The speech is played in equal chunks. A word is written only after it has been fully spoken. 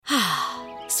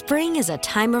Spring is a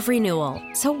time of renewal,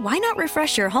 so why not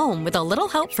refresh your home with a little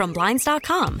help from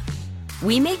Blinds.com?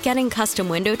 We make getting custom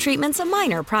window treatments a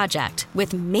minor project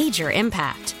with major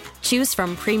impact. Choose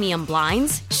from premium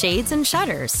blinds, shades, and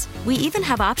shutters. We even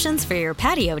have options for your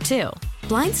patio, too.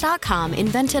 Blinds.com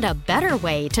invented a better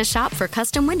way to shop for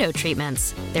custom window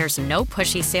treatments. There's no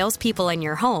pushy salespeople in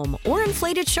your home or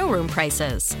inflated showroom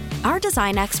prices. Our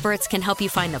design experts can help you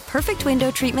find the perfect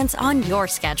window treatments on your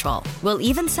schedule. We'll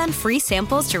even send free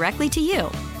samples directly to you.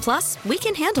 Plus, we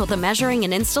can handle the measuring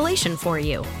and installation for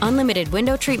you. Unlimited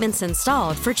window treatments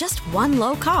installed for just one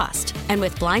low cost. And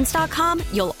with Blinds.com,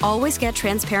 you'll always get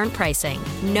transparent pricing.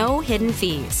 No hidden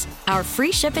fees. Our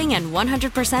free shipping and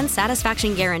 100%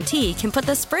 satisfaction guarantee can put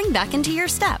the spring back into your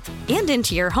step and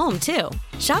into your home, too.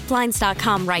 Shop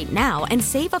Blinds.com right now and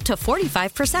save up to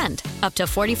 45%. Up to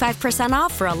 45%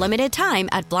 off for a limited time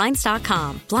at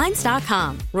Blinds.com.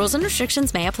 Blinds.com. Rules and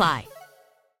restrictions may apply.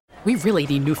 We really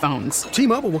need new phones.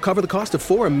 T-Mobile will cover the cost of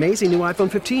 4 amazing new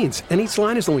iPhone 15s, and each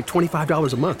line is only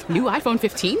 $25 a month. New iPhone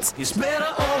 15s? It's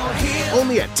better over here.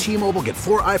 Only at T-Mobile, get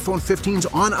 4 iPhone 15s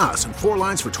on us and 4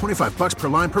 lines for $25 per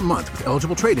line per month with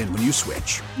eligible trade-in when you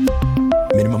switch.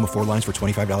 Minimum of 4 lines for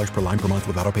 $25 per line per month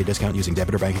with autopay discount using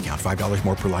debit or bank account. $5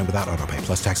 more per line without autopay,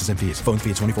 plus taxes and fees. Phone fee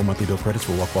at 24 monthly bill credits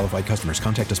for well-qualified customers.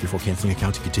 Contact us before canceling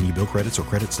account to continue bill credits or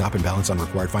credit stop and balance on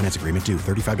required finance agreement due.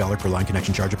 $35 per line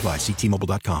connection charge applies. See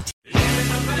T-Mobile.com.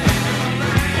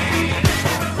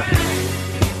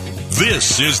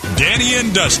 This is Danny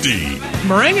and Dusty.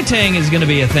 Meringatang is going to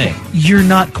be a thing. You're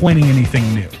not coining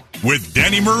anything new. With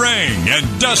Danny Meringue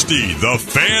and Dusty, the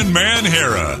Fan Man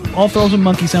Hera. I'll throw some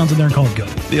monkey sounds in there and call it good.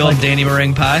 The old Danny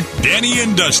Meringue pie? Danny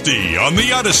and Dusty on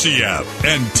the Odyssey app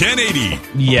and 1080.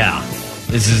 Yeah,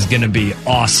 this is going to be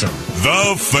awesome.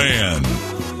 The Fan.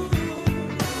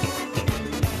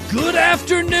 Good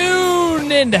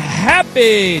afternoon and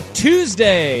happy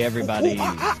Tuesday, everybody.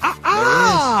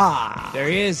 There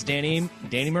he is, Danny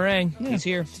Meringue. Yeah, he's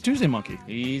here. It's Tuesday Monkey.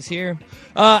 He's here.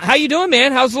 How you doing,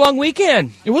 man? How's the long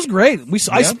weekend? It was great.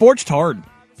 I sporched hard.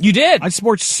 You did? I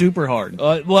sporched super hard.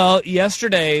 Well,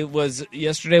 yesterday was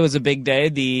a big day.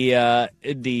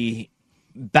 The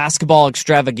basketball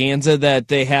extravaganza that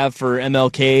they have for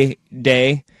MLK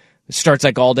Day starts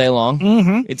like all day long.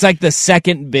 Mm-hmm. It's like the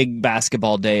second big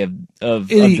basketball day of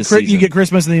the season. You get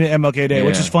Christmas and the MLK Day, Yeah.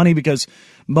 which is funny because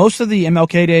most of the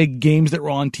MLK Day games that were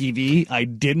on TV, I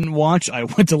didn't watch. I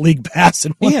went to League Pass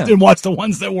and watched the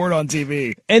ones that weren't on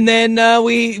TV. And then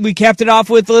we capped it off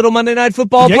with a little Monday Night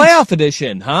Football playoff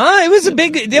edition, huh?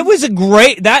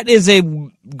 That is a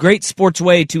great sports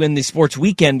way to end the sports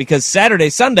weekend because Saturday,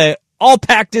 Sunday, all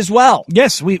packed as well.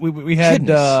 Yes, we had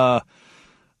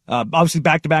obviously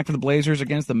back-to-back for the Blazers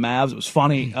against the Mavs. It was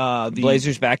funny. The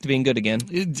Blazers back to being good again.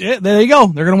 There you go.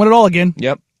 They're going to win it all again.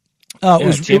 Yep. It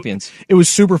was champions. It was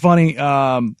super funny.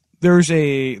 There's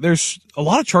a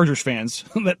lot of Chargers fans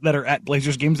that are at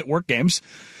Blazers games, at work games,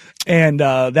 and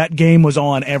that game was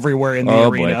on everywhere in the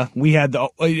arena. Boy. We had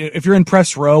if you're in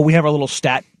press row, we have our little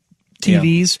stat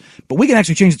TVs, but we can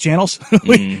actually change the channels.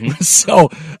 So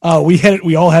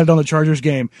we all had it on the Chargers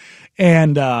game,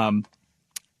 and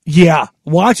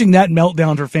watching that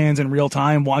meltdown for fans in real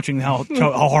time, watching how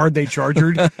hard they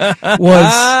chargered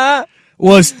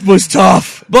was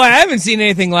tough. Boy, I haven't seen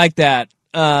anything like that.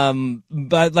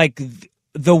 But like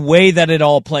the way that it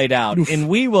all played out, and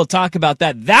we will talk about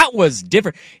that. That was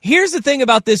different. Here's the thing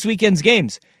about this weekend's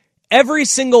games: every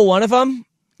single one of them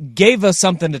gave us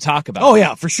something to talk about. Oh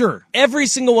yeah, for sure. Every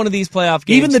single one of these playoff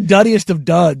games, even the duddiest of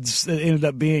duds that ended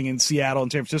up being in Seattle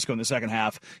and San Francisco in the second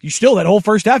half. You still, that whole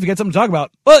first half, you got something to talk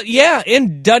about. Well, yeah,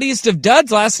 and duddiest of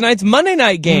duds, last night's Monday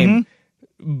night game.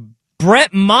 Mm-hmm.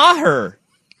 Brett Maher.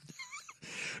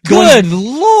 Good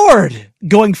Lord.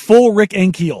 Going full Rick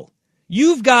Ankiel.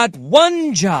 You've got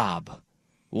one job.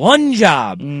 One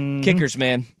job. Mm-hmm. Kickers,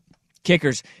 man.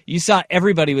 Kickers. You saw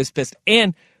everybody was pissed.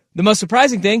 And the most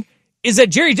surprising thing is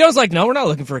that Jerry Jones like, no, we're not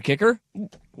looking for a kicker.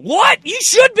 What? You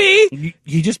should be.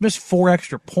 He just missed 4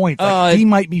 extra points. He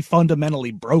might be fundamentally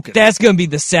broken. That's going to be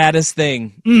the saddest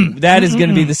thing. That is going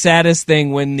to be the saddest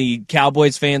thing when the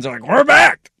Cowboys fans are like, we're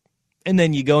back. And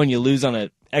then you go and you lose on an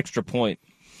extra point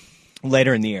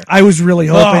later in the year. I was really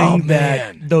hoping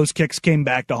that those kicks came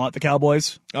back to haunt the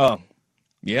Cowboys. Oh,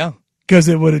 yeah. Because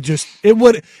a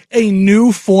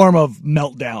new form of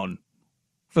meltdown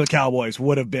for the Cowboys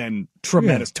would have been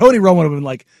tremendous. Yeah. Tony Romo would have been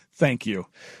like, thank you.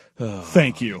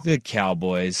 Thank you. The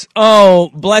Cowboys. Oh,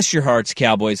 bless your hearts,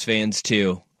 Cowboys fans,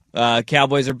 too.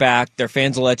 Cowboys are back. Their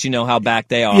fans will let you know how back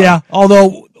they are. Yeah,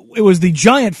 although it was the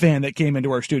Giant fan that came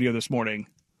into our studio this morning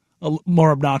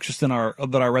more obnoxious than our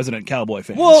resident Cowboy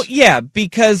fans. Well, yeah,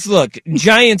 because look,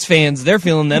 Giants fans, they're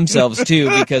feeling themselves too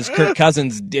because Kirk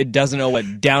Cousins doesn't know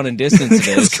what down and distance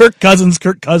is. Kirk Cousins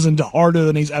harder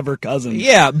than he's ever cousined.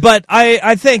 Yeah, but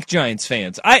I thank Giants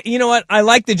fans. You know what? I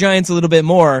like the Giants a little bit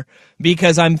more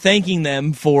because I'm thanking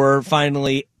them for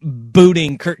finally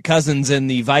booting Kirk Cousins and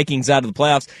the Vikings out of the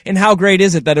playoffs. And how great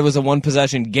is it that it was a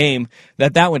one-possession game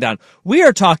that went down? We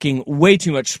are talking way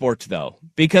too much sports, though,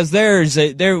 because there's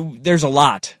a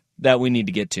lot that we need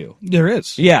to get to. There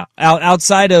is. Yeah,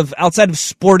 outside of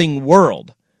sporting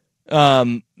world. We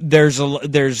got.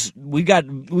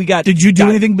 Did you do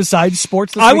anything besides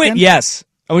sports this weekend? Yes.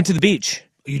 I went to the beach.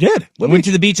 You did? Went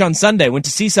to the beach on Sunday. Went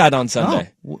to Seaside on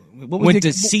Sunday. Oh. Went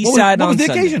to Seaside on Sunday. What was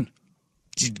the occasion?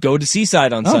 Go to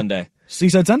Seaside on Sunday.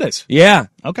 Seaside Sundays. Yeah.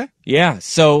 Okay. Yeah.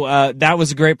 So that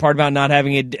was a great part about not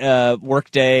having a work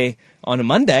day on a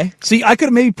Monday. See, I could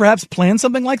have maybe perhaps planned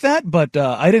something like that, but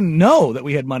I didn't know that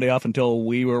we had Monday off until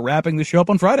we were wrapping the show up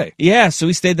on Friday. Yeah, so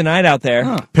we stayed the night out there.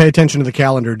 Huh. Pay attention to the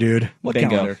calendar, dude. What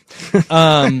Bingo.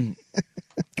 calendar?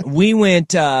 We went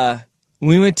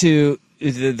to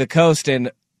the coast,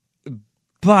 and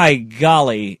by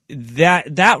golly,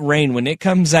 that rain when it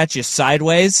comes at you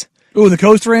sideways. Ooh, the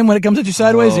coast rain when it comes at you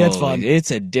sideways. Yeah, it's fun.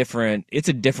 It's a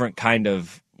different kind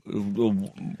of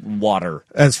water.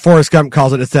 As Forrest Gump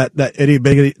calls it, it's that itty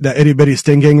bitty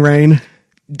stinging rain.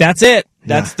 That's it.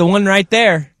 That's the one right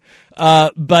there.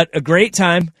 But a great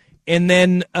time. And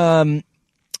then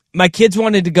my kids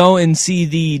wanted to go and see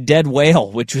the dead whale,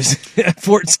 which was at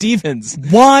Fort Stevens.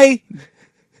 Why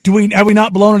have we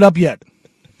not blown it up yet?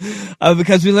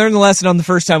 Because we learned the lesson on the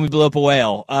first time we blew up a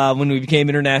whale when we became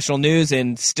international news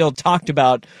and still talked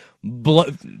about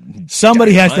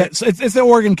somebody dynamite. Has to. It's the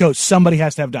Oregon coast. Somebody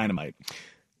has to have dynamite.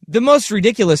 The most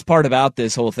ridiculous part about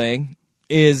this whole thing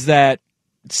is that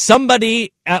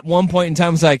somebody at one point in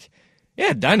time was like,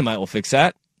 "Yeah, dynamite will fix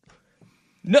that."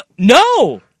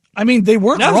 No. I mean, they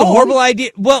weren't wrong. That was a horrible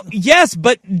idea. Well, yes,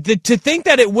 but to think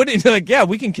that it wouldn't, like, yeah,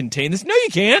 we can contain this. No, you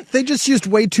can't. They just used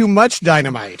way too much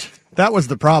dynamite. That was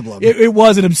the problem. It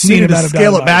was an obscene amount of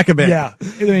dynamite. Scale it back a bit. Yeah.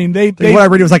 I mean, what I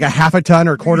read, it was like a half a ton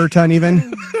or quarter ton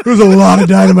even. It was a lot of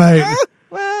dynamite.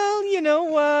 Well,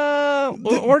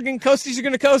 Oregon coasties are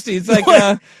going to coastie. It's like,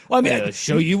 I'll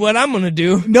show you what I'm going to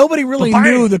do. Nobody really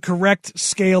knew the correct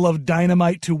scale of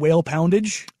dynamite to whale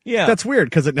poundage. Yeah. That's weird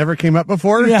because it never came up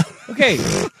before. Yeah. Okay.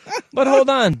 But hold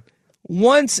on.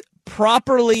 Once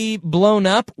properly blown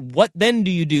up, what then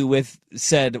do you do with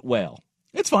said whale?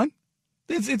 It's fine.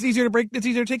 It's easier to break. It's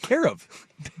easier to take care of.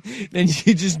 Then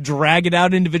you just drag it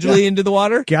out individually into the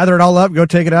water? Gather it all up, go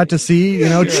take it out to sea,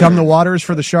 chum the waters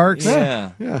for the sharks.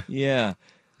 Yeah.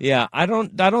 I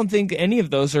don't think any of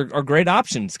those are great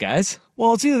options, guys.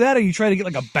 Well, it's either that or you try to get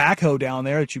like a backhoe down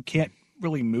there that you can't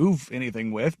really move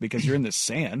anything with because you're in the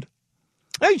sand.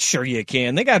 I'm sure you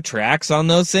can. They got tracks on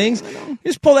those things.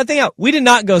 Just pull that thing out. We did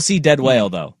not go see dead whale,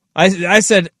 though. I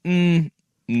said,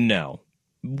 no.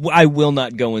 I will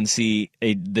not go and see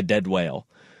the dead whale.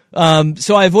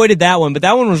 So I avoided that one, but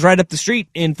that one was right up the street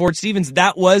in Fort Stevens.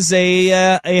 That was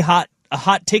a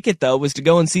hot ticket, though, was to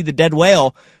go and see the dead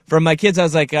whale. From my kids, I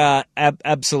was like,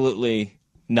 absolutely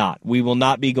not. We will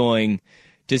not be going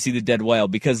to see the dead whale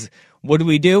because what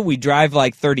do? We drive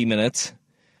like 30 minutes.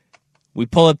 We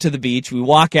pull up to the beach. We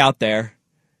walk out there.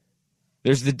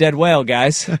 There's the dead whale,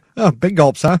 guys. Oh, big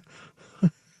gulps, huh?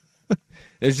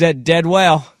 There's that dead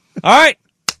whale. All right.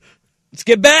 Let's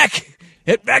get back.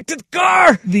 Head back to the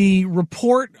car. The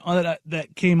report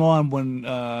that came on when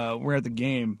we're at the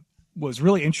game was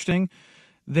really interesting.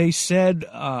 They said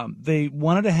they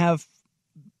wanted to have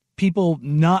people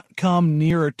not come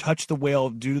near or touch the whale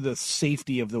due to the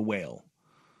safety of the whale.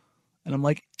 And I'm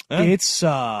like, it's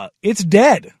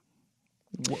dead.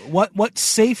 What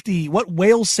safety? What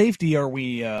whale safety are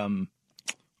we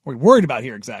worried about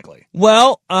here exactly?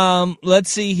 Well, let's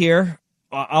see here.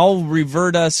 I'll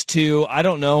revert us to,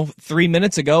 3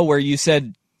 minutes ago where you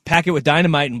said pack it with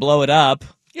dynamite and blow it up.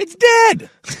 It's dead.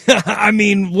 I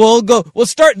mean, we'll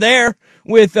start there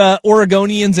with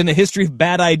Oregonians and a history of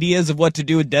bad ideas of what to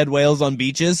do with dead whales on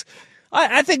beaches.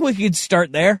 I think we could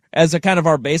start there as a kind of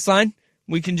our baseline.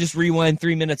 We can just rewind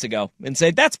 3 minutes ago and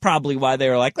say that's probably why they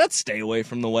were like, let's stay away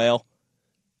from the whale.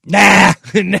 Nah,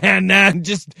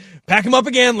 just pack them up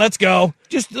again. Let's go.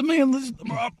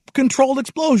 Controlled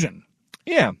explosion.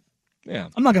 Yeah.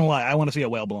 I'm not gonna lie. I want to see a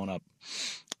whale blown up.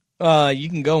 You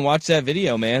can go and watch that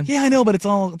video, man. Yeah, I know, but it's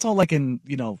all like in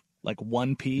like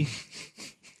 1p.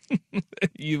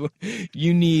 You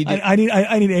need. I need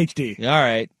HD. All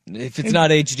right. If it's not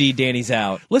HD, Danny's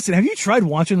out. Listen, have you tried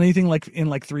watching anything like in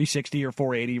 360 or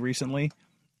 480 recently?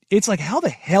 it's like, how the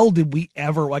hell did we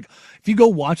ever, like, if you go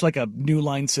watch like a New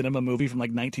Line Cinema movie from like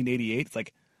 1988, it's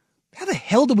like, how the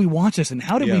hell did we watch this, and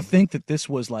how did we think that this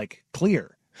was like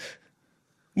clear?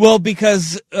 Well,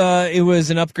 because it was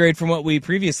an upgrade from what we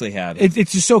previously had.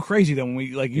 It's just so crazy that when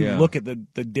we look at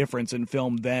the difference in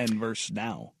film then versus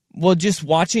now. Well, just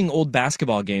watching old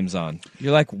basketball games on,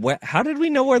 you're like, how did we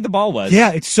know where the ball was?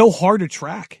 Yeah, it's so hard to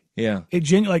track. Yeah,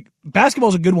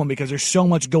 basketball's a good one because there's so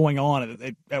much going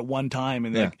on at one time,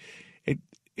 and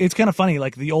it's kind of funny.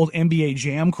 Like the old NBA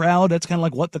Jam crowd, that's kind of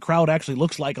like what the crowd actually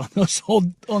looks like on those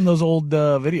old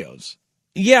videos.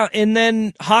 Yeah, and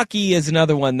then hockey is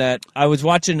another one that I was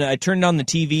watching. I turned on the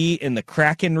TV and the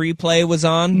Kraken replay was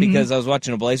on because I was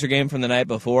watching a Blazer game from the night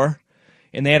before,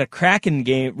 and they had a Kraken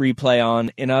game replay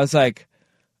on, and I was like,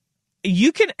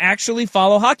 you can actually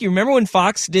follow hockey. Remember when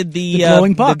Fox did the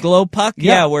glowing puck? The glow puck?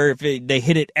 Yeah, where if they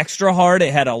hit it extra hard,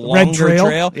 it had a longer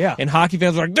trail. Yeah. And hockey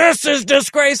fans were like, this is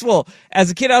disgraceful.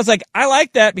 As a kid, I was like, I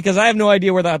like that because I have no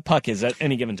idea where that puck is at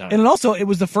any given time. And also, it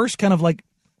was the first kind of like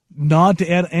nod to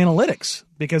analytics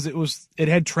because it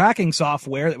had tracking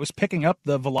software that was picking up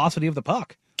the velocity of the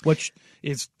puck, which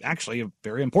is actually a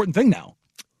very important thing now.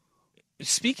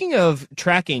 Speaking of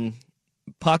tracking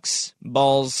pucks,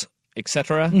 balls,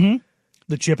 etc.,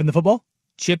 the chip in the football?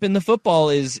 Chip in the football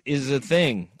is a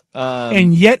thing.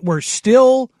 And yet we're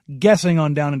still guessing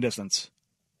on down and distance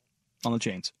on the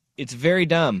chains. It's very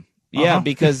dumb. Yeah,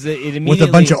 because it immediately... With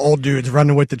a bunch of old dudes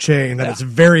running with the chain, that is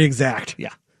very exact.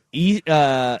 Yeah.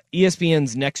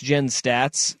 ESPN's Next Gen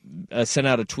Stats sent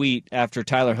out a tweet after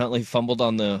Tyler Huntley fumbled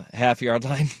on the half-yard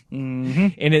line.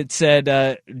 And it said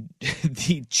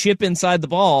the chip inside the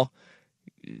ball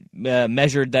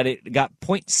measured that it got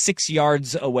 0.6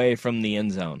 yards away from the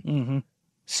end zone.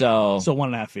 So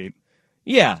 1.5 feet.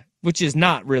 Yeah, which is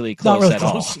not really close at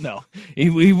all. No.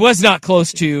 He was not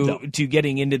close to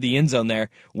getting into the end zone there.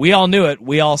 We all knew it.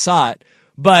 We all saw it.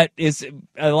 But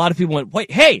a lot of people went, wait,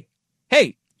 hey,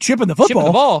 chip in the football. Chip in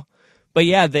the ball. But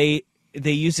yeah, they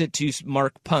use it to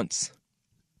mark punts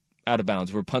out of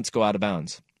bounds, where punts go out of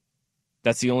bounds.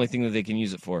 That's the only thing that they can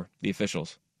use it for, the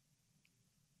officials.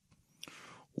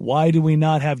 Why do we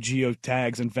not have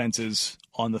geotags and fences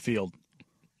on the field?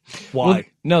 Why? Well,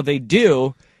 no, they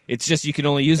do. It's just you can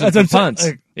only use it for punts.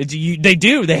 They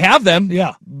do. They have them.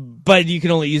 Yeah. But you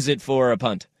can only use it for a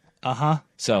punt.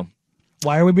 So.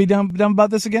 Why are we being dumb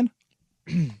about this again?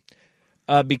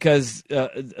 Because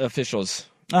officials.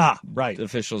 Right.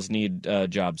 Officials need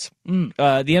jobs. The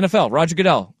NFL, Roger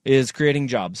Goodell is creating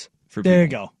jobs for people. There you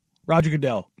go. Roger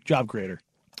Goodell, job creator.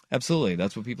 Absolutely.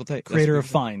 That's what people take. Creator of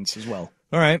fines as well.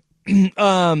 All right.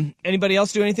 Anybody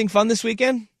else do anything fun this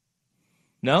weekend?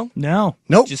 No? No.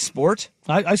 Nope. Just sport?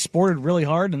 I sported really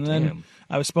hard, and then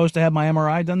I was supposed to have my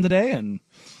MRI done today, and,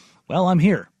 well, I'm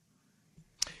here.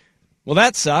 Well,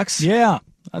 that sucks. Yeah.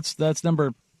 That's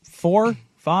number 4,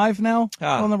 5 now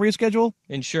on the reschedule.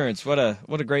 Insurance. What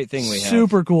a great thing we have.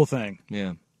 Super cool thing.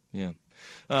 Yeah.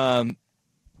 All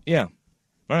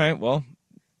right. Well,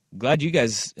 glad you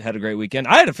guys had a great weekend.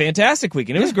 I had a fantastic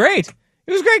weekend. It was great.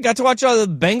 Got to watch all the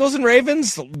Bengals and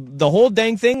Ravens, the whole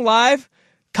dang thing live.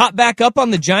 Caught back up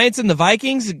on the Giants and the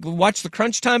Vikings. Watched the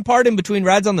crunch time part in between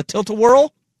rides on the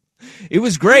Tilt-A-Whirl. It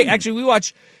was great. Actually,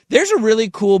 there's a really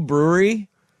cool brewery,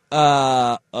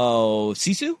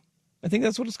 Sisu? I think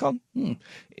that's what it's called.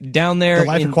 Down there the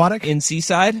Life Aquatic? In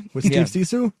Seaside. With Steve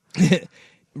Sisu?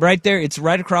 Right there. It's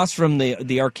right across from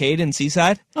the arcade in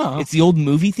Seaside. Oh. It's the old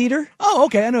movie theater. Oh,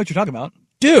 okay. I know what you're talking about.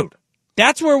 Dude,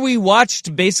 that's where we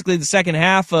watched basically the second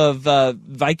half of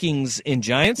Vikings and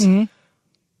Giants.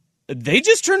 They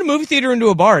just turned a movie theater into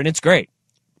a bar, and it's great.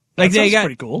 Like that sounds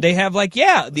pretty cool. They have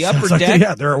the upper deck.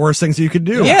 Yeah, there are worse things you could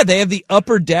do. Yeah, they have the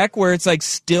upper deck where it's like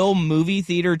still movie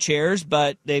theater chairs,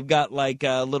 but they've got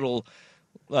little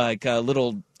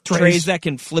trays that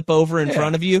can flip over in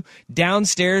front of you.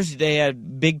 Downstairs, they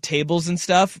had big tables and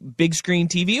stuff, big screen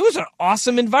TV. It was an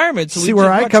awesome environment. So see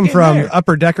where I come from, there.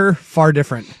 Upper decker, far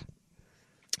different.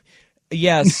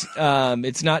 Yes,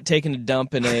 it's not taking a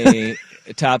dump in a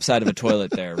top side of a toilet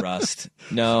there, Rust.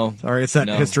 No. Sorry, it's that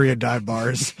history of dive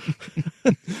bars.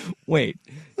 Wait,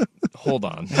 hold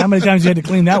on. How many times you had to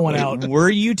clean that one out? Were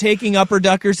you taking upper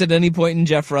duckers at any point in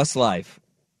Jeff Rust's life?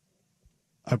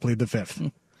 I plead the fifth.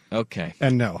 Okay.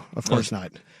 And no, of course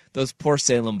not. Those poor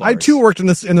Salem bars. I too worked in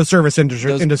the service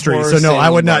industry, so no, I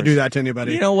would not do that to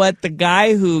anybody. You know what? The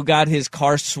guy who got his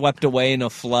car swept away in a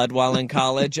flood while in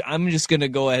college, I'm just going to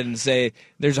go ahead and say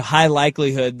there's a high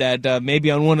likelihood that maybe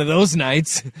on one of those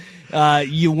nights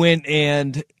you went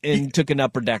and took an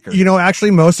upper decker. You know,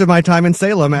 actually, most of my time in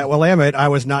Salem at Willamette, I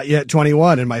was not yet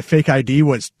 21, and my fake ID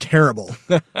was terrible.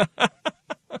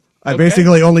 I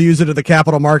basically only used it at the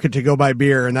Capital Market to go buy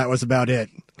beer, and that was about it.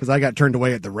 Because I got turned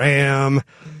away at the Ram.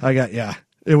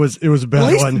 It was a bad At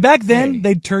least one. back then,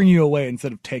 they'd turn you away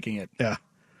instead of taking it. Yeah.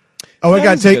 Oh,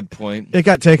 That is a good point. It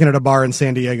got taken at a bar in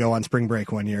San Diego on spring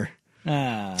break one year.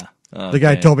 Ah. The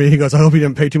guy told me, he goes, I hope you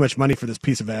didn't pay too much money for this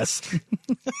piece of S.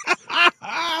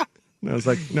 And I was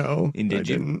like, no. And did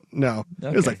you? Didn't. No.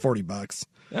 It was like $40.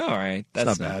 All right.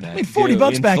 That's not bad. I mean,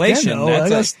 $40 back then, though.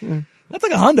 That's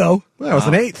like a hundo. Well, that was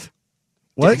an eighth.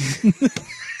 What?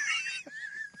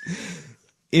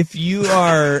 If you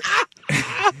are...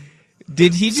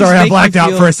 Did he just Sorry, I make blacked you out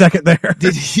feel- for a second there.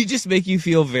 Did he just make you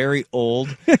feel very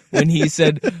old when he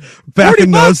said, Back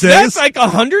in those $40, days? that's like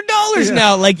 $100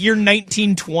 now, like you're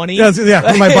 1920? Yeah,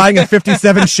 am I buying a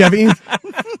 57 Chevy?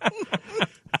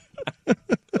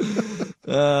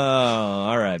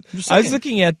 All right. I was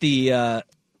looking at the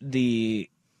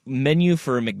menu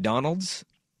for McDonald's.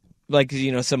 Like,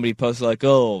 somebody posted like,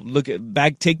 "Oh,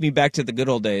 take me back to the good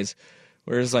old days,"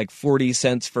 where it's like 40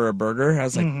 cents for a burger. I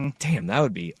was like, "Damn, that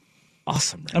would be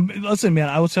awesome." Right? Listen, man,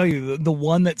 I will tell you, the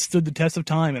one that stood the test of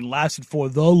time and lasted for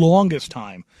the longest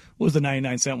time was the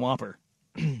 99-cent Whopper.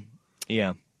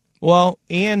 Yeah. Well,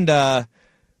 and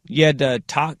you had the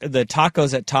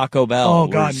tacos at Taco Bell.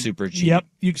 Were super cheap.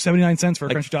 Yep, 79 cents for a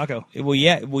crunchy taco. Well,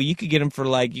 yeah. Well, you could get them for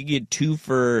you get two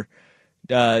for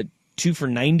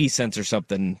 90 cents or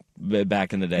something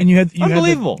back in the day. And you had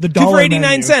unbelievable. The $2 for dollar 89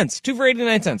 menu. cents. $2 for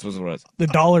 89 cents was what it was. The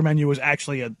dollar menu was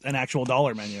actually an actual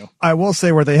dollar menu. I will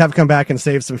say where they have come back and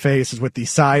saved some face is with the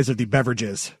size of the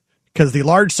beverages. Because the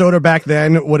large soda back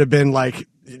then would have been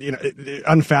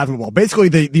unfathomable. Basically,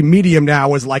 the medium now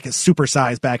was like a super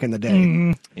size back in the day.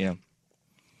 Mm-hmm. Yeah.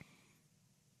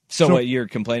 So what, you're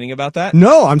complaining about that?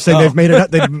 No, I'm saying they've made it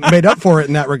up. They've made up for it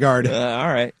in that regard. All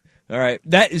right.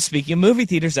 That is, speaking of movie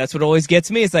theaters, that's what always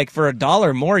gets me. It's like for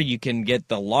 $1 more, you can get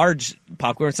the large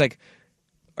popcorn. It's like,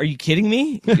 are you kidding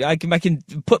me? I can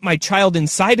put my child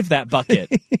inside of that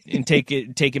bucket and take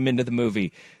him into the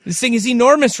movie. This thing is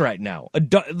enormous right now.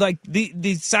 Like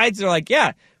the sides are like,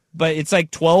 yeah, but it's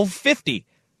like $12.50.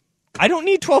 I don't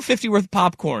need $12.50 worth of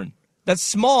popcorn. That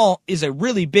small is a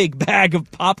really big bag of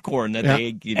popcorn that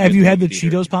they give. Have you had the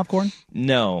Cheetos popcorn?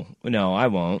 No, I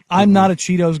won't. I'm not a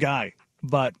Cheetos guy,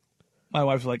 but my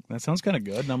wife's like, that sounds kind of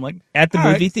good. And I'm like, at the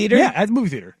movie theater? Yeah, at the movie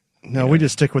theater. No, we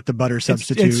just stick with the butter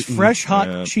substitute. It's fresh, hot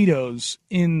Cheetos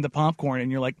in the popcorn,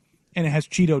 and you're like, and it has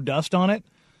Cheeto dust on it.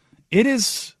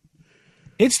 It's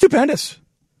stupendous.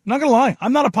 I'm not going to lie.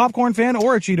 I'm not a popcorn fan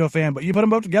or a Cheeto fan, but you put them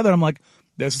both together, and I'm like,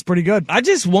 this is pretty good. I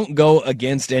just won't go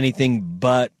against anything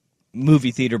but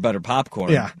movie theater butter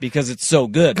popcorn. Yeah. Because it's so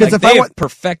good. Because Like, they have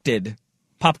perfected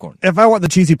popcorn. If I want the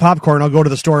cheesy popcorn, I'll go to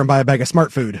the store and buy a bag of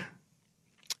Smart Food.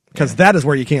 Because that is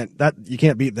where you can't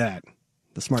beat that.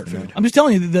 The Smart Food. I'm just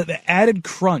telling you, the added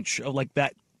crunch of like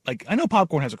that. Like, I know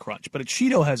popcorn has a crunch, but a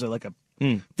Cheeto has a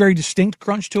very distinct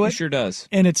crunch to it. It sure does.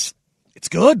 And it's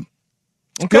good.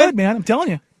 It's good, man. I'm telling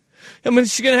you. I'm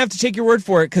just going to have to take your word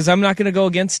for it because I'm not going to go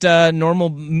against normal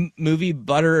movie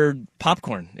butter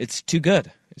popcorn. It's too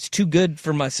good. It's too good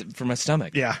for my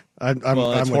stomach. Yeah. I'm it's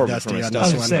with horrible Dusty for my on stomach. this I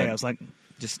was one. saying, I was like,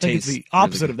 Just I think it's tastes the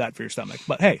opposite really of that for your stomach.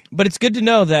 But hey, But it's good to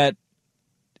know that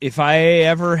if I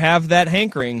ever have that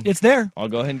hankering, it's there. I'll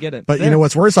go ahead and get it. But you know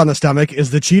what's worse on the stomach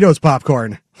is the Cheetos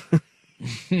popcorn.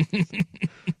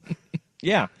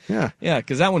 Yeah. Yeah. Yeah,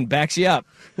 because that one backs you up.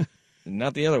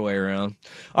 Not the other way around.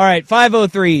 All right,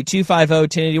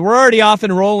 503-250-1080. We're already off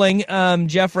and rolling.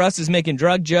 Jeff Russ is making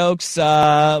drug jokes.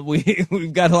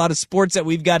 We've got a lot of sports that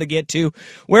we've got to get to.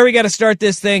 Where we got to start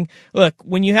this thing? Look,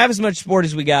 when you have as much sport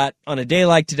as we got on a day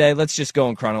like today, let's just go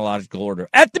in chronological order.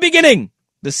 At the beginning,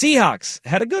 the Seahawks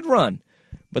had a good run,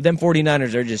 but them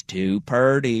 49ers are just too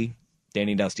purty.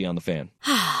 Danny Dusty on the Fan.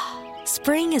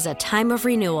 Spring is a time of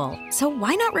renewal, so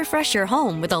why not refresh your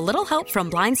home with a little help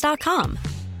from Blinds.com?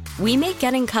 We make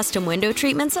getting custom window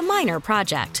treatments a minor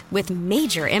project with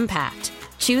major impact.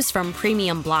 Choose from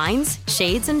premium blinds,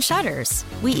 shades, and shutters.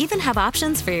 We even have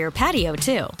options for your patio,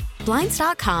 too.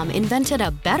 Blinds.com invented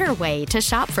a better way to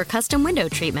shop for custom window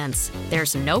treatments.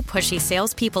 There's no pushy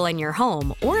salespeople in your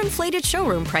home or inflated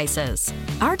showroom prices.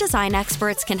 Our design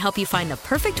experts can help you find the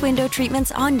perfect window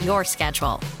treatments on your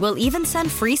schedule. We'll even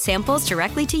send free samples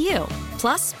directly to you.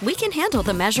 Plus, we can handle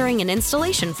the measuring and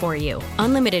installation for you.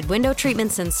 Unlimited window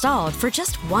treatments installed for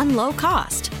just one low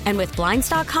cost. And with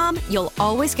Blinds.com, you'll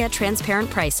always get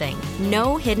transparent pricing.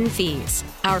 No hidden fees.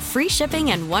 Our free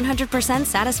shipping and 100%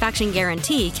 satisfaction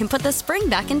guarantee can put the spring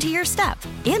back into your step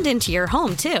and into your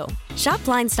home, too. Shop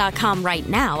Blinds.com right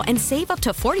now and save up to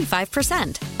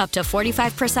 45%. Up to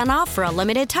 45% off for a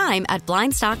limited time at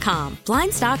Blinds.com.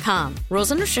 Blinds.com. Rules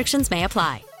and restrictions may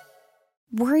apply.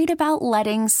 Worried about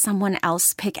letting someone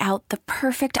else pick out the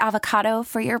perfect avocado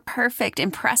for your perfect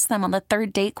impress them on the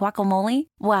third date guacamole?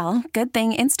 Well, good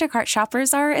thing Instacart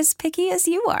shoppers are as picky as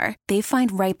you are. They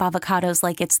find ripe avocados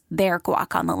like it's their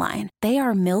guac on the line. They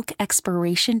are milk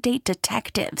expiration date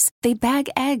detectives. They bag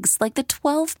eggs like the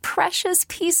 12 precious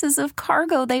pieces of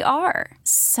cargo they are.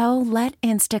 So let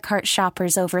Instacart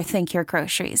shoppers overthink your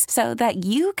groceries so that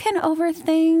you can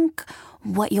overthink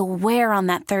what you'll wear on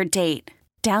that third date.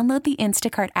 Download the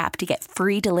Instacart app to get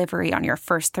free delivery on your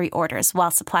first 3 orders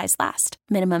while supplies last.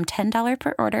 Minimum $10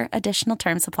 per order. Additional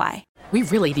terms apply. We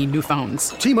really need new phones.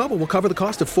 T-Mobile will cover the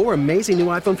cost of 4 amazing new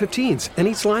iPhone 15s, and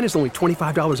each line is only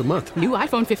 $25 a month. New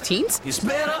iPhone 15s? It's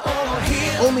better over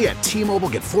here. Only at T-Mobile,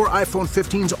 get 4 iPhone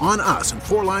 15s on us and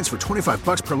 4 lines for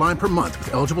 $25 per line per month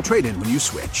with eligible trade-in when you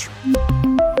switch.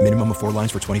 Minimum of 4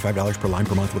 lines for $25 per line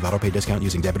per month with autopay discount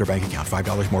using debit or bank account.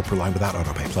 $5 more per line without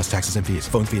autopay, plus taxes and fees.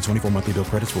 Phone fee at 24 monthly bill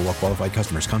credits for well-qualified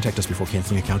customers. Contact us before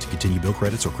canceling account to continue bill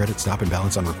credits or credit stop and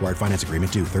balance on required finance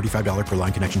agreement due. $35 per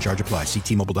line connection charge applies. See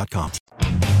T-Mobile.com.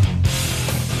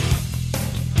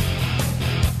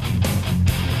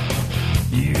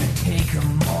 You take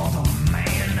 'em all,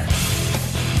 man,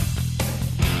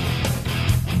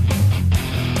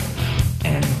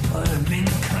 and put 'em in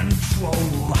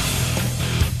control.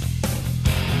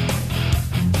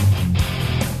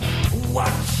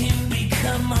 Watch him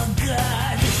become a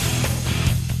god.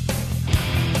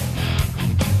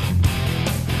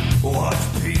 Watch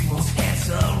people's heads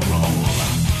roll.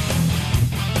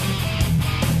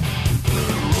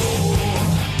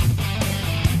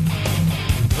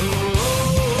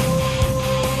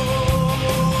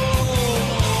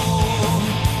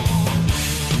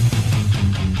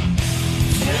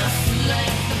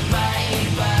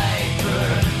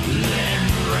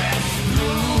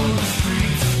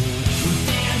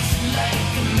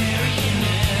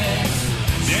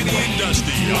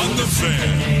 On the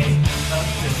Fan.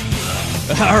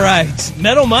 All right,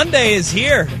 Metal Monday is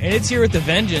here, and it's here with the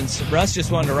vengeance. Russ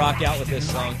just wanted to rock out with this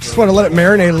song. Just want to let it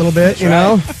marinate a little bit, That's you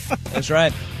know? That's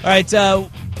right. All right,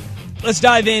 let's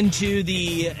dive into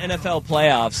the NFL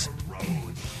playoffs.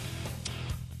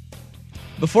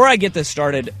 Before I get this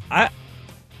started,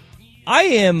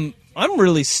 I'm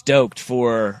really stoked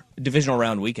for divisional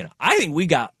round weekend. I think we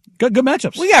got good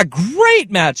matchups. We got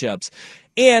great matchups.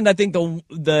 And I think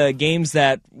the games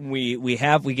that we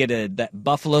get that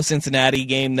Buffalo-Cincinnati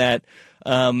game that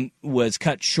was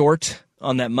cut short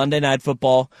on that Monday Night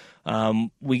Football.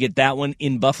 We get that one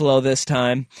in Buffalo this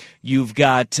time. You've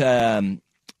got a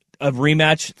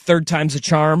rematch, third time's a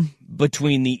charm,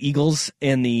 between the Eagles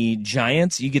and the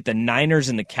Giants. You get the Niners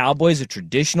and the Cowboys, a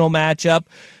traditional matchup.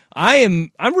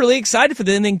 I'm really excited for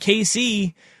that. And then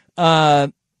KC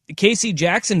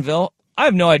Jacksonville. I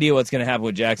have no idea what's going to happen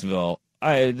with Jacksonville.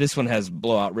 This one has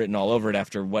blowout written all over it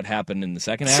after what happened in the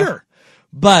second half. Sure.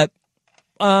 But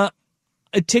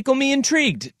it tickled me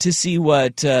intrigued to see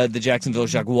what the Jacksonville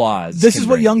Jaguars This is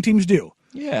what young teams do.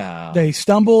 Yeah. They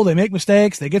stumble, they make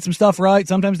mistakes, they get some stuff right.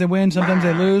 Sometimes they win, sometimes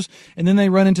they lose. And then they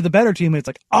run into the better team, and it's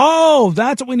like, oh,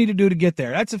 that's what we need to do to get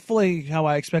there. That's fully how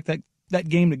I expect that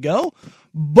game to go.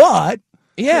 But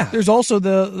yeah, there's also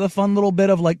the fun little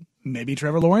bit of like, maybe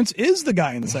Trevor Lawrence is the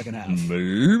guy in the second half.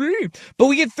 Maybe. But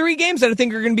we get 3 games that I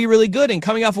think are going to be really good. And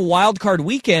coming off a wild card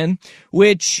weekend,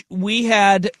 which we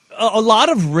had a lot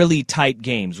of really tight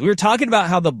games. We were talking about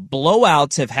how the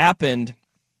blowouts have happened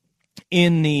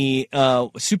in the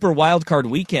super wild card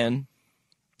weekend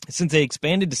since they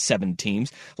expanded to 7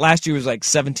 teams. Last year was like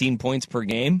 17 points per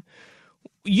game.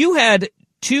 You had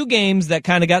 2 games that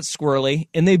kind of got squirrely,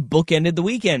 and they bookended the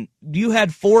weekend. You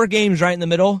had 4 games right in the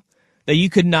middle that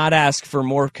you could not ask for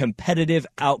more competitive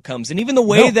outcomes. And even the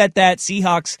way that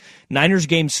Seahawks-Niners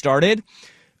game started,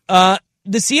 the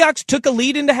Seahawks took a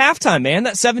lead into halftime, man.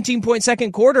 That 17-point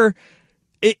second quarter,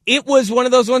 it was one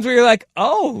of those ones where you're like,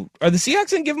 oh, are the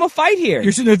Seahawks going to give them a fight here?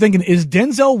 You're sitting there thinking, is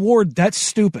Denzel Ward that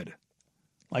stupid?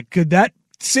 Like, could that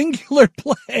singular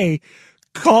play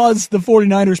cause the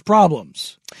 49ers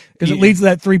problems? Because it leads to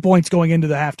that 3 points going into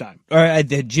the halftime. Or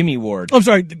the Jimmy Ward. I'm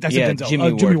sorry, that's Denzel.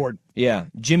 Jimmy Ward. Yeah,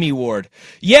 Jimmy Ward.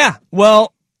 Yeah,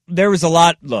 well, there was a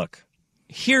lot. Look,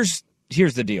 here's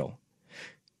the deal.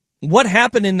 What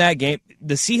happened in that game,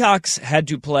 the Seahawks had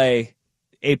to play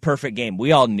a perfect game.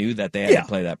 We all knew that they had to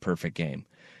play that perfect game.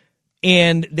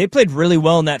 And they played really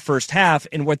well in that first half,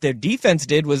 and what their defense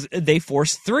did was they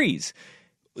forced threes.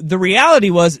 The reality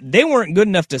was they weren't good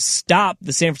enough to stop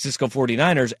the San Francisco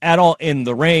 49ers at all in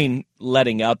the rain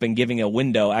letting up, and giving a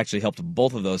window actually helped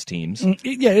both of those teams.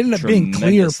 Yeah, it ended up being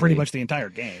clear pretty much the entire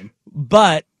game.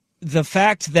 But the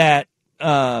fact that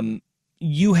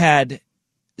you had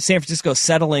San Francisco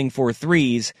settling for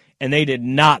threes and they did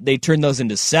not. They turned those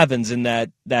into 7s in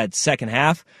that second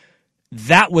half.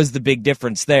 That was the big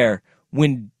difference there.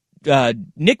 When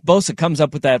Nick Bosa comes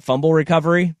up with that fumble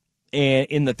recovery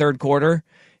in the third quarter,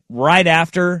 right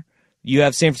after you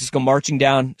have San Francisco marching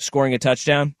down, scoring a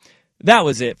touchdown, that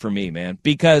was it for me, man.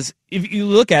 Because if you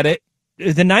look at it,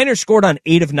 the Niners scored on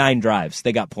 8 of 9 drives.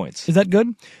 They got points. Is that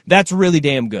good? That's really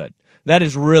damn good. That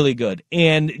is really good.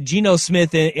 And Geno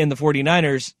Smith and the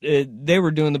 49ers, they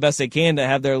were doing the best they can to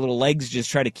have their little legs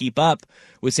just try to keep up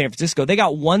with San Francisco. They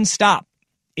got one stop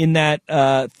in that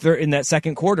in that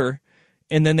second quarter,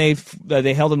 and then they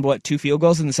held them to 2 field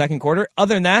goals in the second quarter.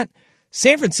 Other than that,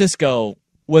 San Francisco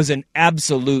was an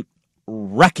absolute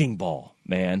wrecking ball,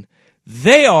 man.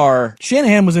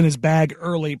 Shanahan was in his bag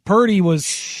early. Purdy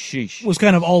was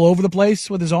kind of all over the place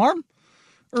with his arm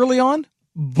early on,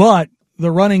 but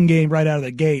the running game right out of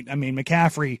the gate. I mean,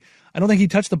 McCaffrey, I don't think he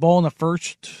touched the ball in the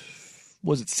first,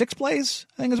 was it 6 plays?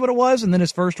 I think is what it was. And then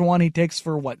his first one he takes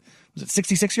for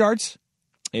 66 yards?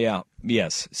 Yeah.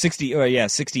 Yes.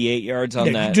 68 yards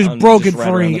on that. Just broke it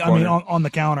free. I mean, on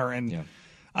the counter. And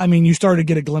I mean, you started to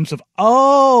get a glimpse of,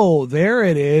 there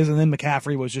it is. And then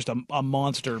McCaffrey was just a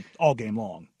monster all game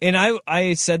long. And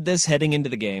I said this heading into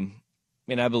the game,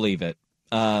 and I believe it.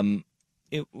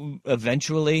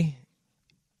 Eventually,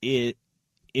 it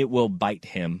will bite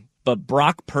him. But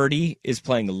Brock Purdy is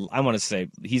playing, I want to say,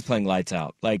 he's playing lights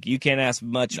out. Like, you can't ask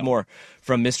much more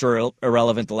from Mr.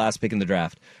 Irrelevant, the last pick in the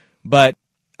draft. But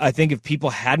I think if people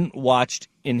hadn't watched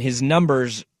in his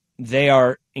numbers, they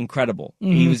are incredible.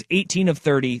 Mm-hmm. He was 18 of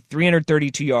 30,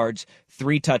 332 yards,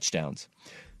 3 touchdowns.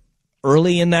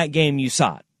 Early in that game, you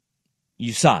saw it.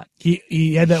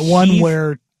 He had that one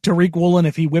where Tariq Woolen,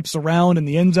 if he whips around in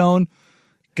the end zone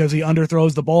because he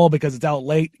underthrows the ball because it's out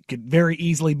late, could very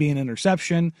easily be an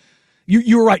interception.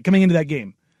 You were right coming into that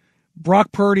game.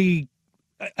 Brock Purdy,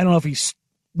 I don't know if he's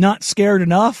not scared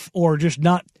enough or just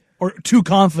not or too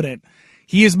confident.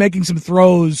 He is making some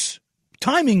throws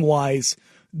timing-wise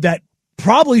that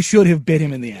probably should have bit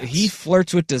him in the ass. He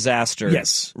flirts with disaster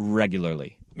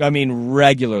regularly. I mean,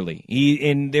 regularly.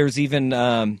 There's even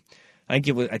I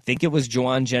think it was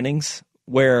Juwan Jennings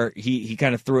where he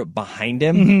kind of threw it behind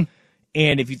him. Mm-hmm.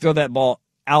 And if you throw that ball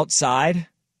outside,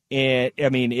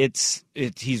 he's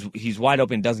wide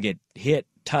open, doesn't get hit,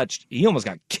 touched. He almost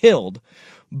got killed.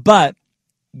 But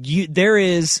there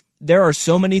are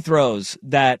so many throws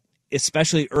that,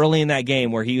 especially early in that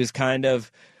game where he was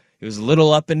it was a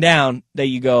little up and down, that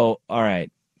you go, all right,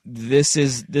 this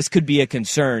could be a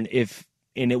concern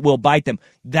and it will bite them.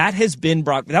 That has been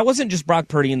Brock. That wasn't just Brock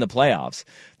Purdy in the playoffs.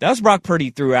 That was Brock Purdy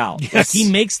throughout. Yes. Like,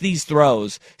 he makes these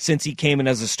throws since he came in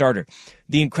as a starter.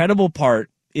 The incredible part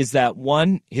is that,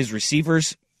 1, his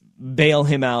receivers bail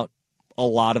him out a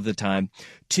lot of the time.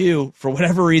 2, for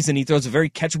whatever reason, he throws a very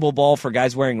catchable ball for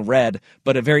guys wearing red,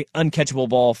 but a very uncatchable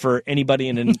ball for anybody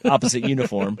in an opposite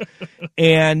uniform.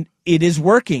 And it is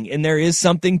working, and there is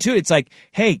something to it. It's like,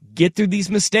 hey, get through these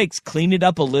mistakes, clean it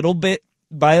up a little bit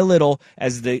by a little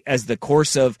as the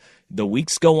course of the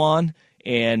weeks go on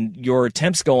and your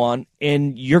attempts go on,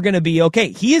 and you're going to be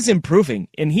okay. He is improving,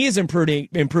 and he is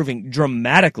improving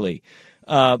dramatically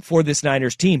for this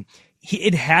Niners team.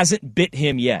 It hasn't bit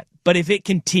him yet, but if it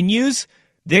continues,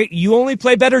 you only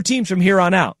play better teams from here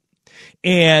on out.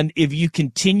 And if you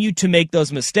continue to make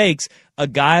those mistakes, a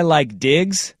guy like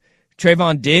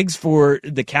Trayvon Diggs for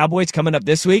the Cowboys coming up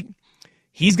this week,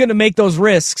 he's going to make those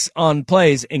risks on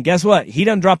plays, and guess what? He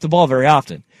doesn't drop the ball very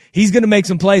often. He's going to make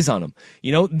some plays on them.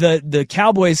 You know, the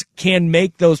Cowboys can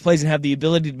make those plays and have the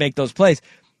ability to make those plays.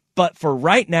 But for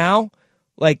right now,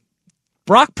 like,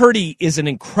 Brock Purdy is an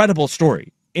incredible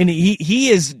story, and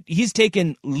he's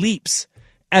taken leaps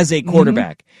as a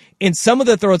quarterback. Mm-hmm. And some of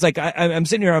the throws, like I'm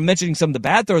sitting here, I'm mentioning some of the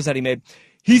bad throws that he made.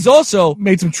 He's also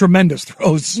made some tremendous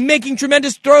throws. Making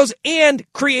tremendous throws and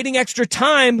creating extra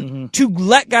time to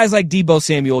let guys like Deebo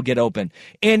Samuel get open.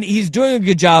 And he's doing a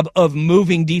good job of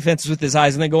moving defenses with his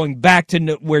eyes and then going back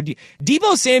to where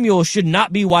Deebo Samuel should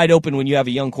not be wide open when you have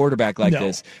a young quarterback like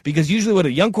this. Because usually what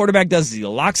a young quarterback does is he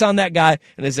locks on that guy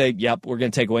and they say, yep, we're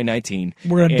going to take away 19.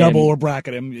 We're going to double or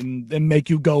bracket him and make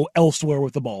you go elsewhere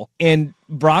with the ball. And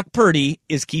Brock Purdy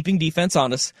is keeping defense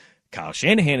honest. Kyle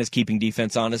Shanahan is keeping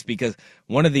defense honest, because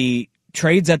one of the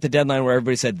trades at the deadline where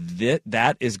everybody said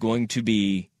that is going to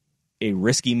be a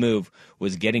risky move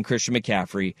was getting Christian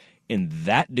McCaffrey. And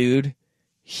that dude,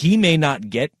 he may not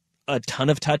get a ton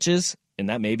of touches, and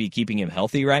that may be keeping him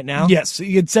healthy right now. Yes,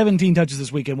 he had 17 touches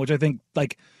this weekend, which I think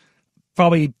like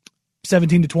probably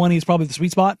 17 to 20 is probably the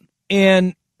sweet spot.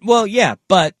 And, well, yeah,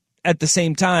 but at the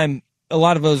same time, a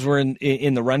lot of those were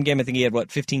in the run game. I think he had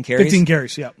 15 carries. 15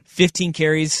 carries, yeah. 15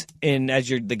 carries, and as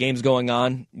the game's going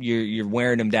on, you're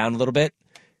wearing him down a little bit.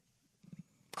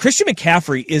 Christian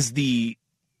McCaffrey is the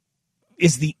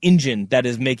engine that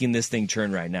is making this thing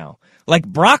churn right now. Like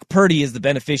Brock Purdy is the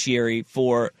beneficiary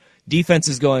for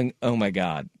defenses going, oh my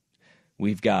God,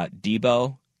 we've got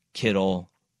Debo, Kittle,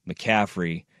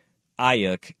 McCaffrey,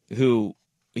 Ayuk, who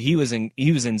he was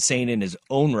insane in his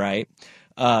own right,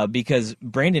 because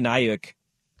Brandon Ayuk,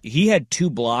 he had 2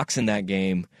 blocks in that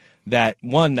game. That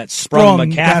one that sprung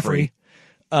McCaffrey.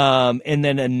 And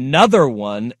then another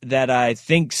one that I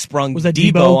think sprung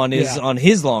Debo on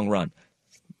his long run.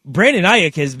 Brandon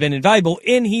Ayuk has been invaluable,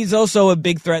 and he's also a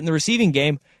big threat in the receiving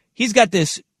game. He's got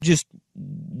this just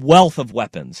wealth of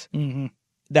weapons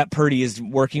that Purdy is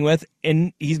working with,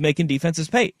 and he's making defenses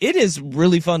pay. It is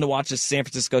really fun to watch this San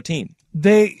Francisco team.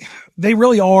 They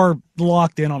really are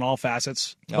locked in on all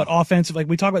facets, but offensive, like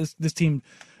we talk about this team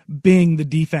being the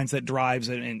defense that drives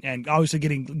it, and obviously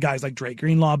getting guys like Drake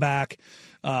Greenlaw back,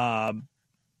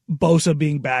 Bosa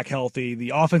being back healthy,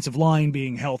 the offensive line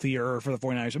being healthier for the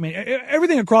 49ers. I mean,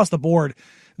 everything across the board,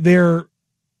 they're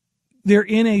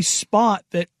in a spot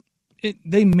that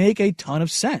they make a ton of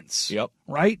sense. Yep.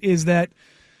 Right? Is that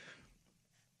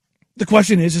the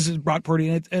question is Brock Purdy,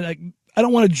 and I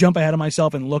don't want to jump ahead of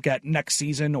myself and look at next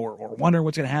season or wonder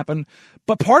what's going to happen,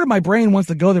 but part of my brain wants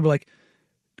to go there, but like,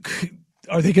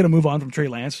 are they going to move on from Trey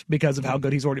Lance because of how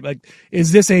good he's already? Like,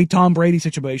 is this a Tom Brady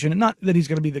situation? And not that he's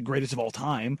going to be the greatest of all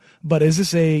time, but is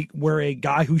this where a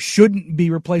guy who shouldn't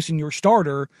be replacing your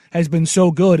starter has been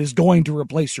so good is going to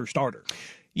replace your starter?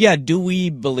 Yeah. Do we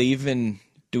believe in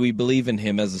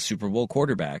him as a Super Bowl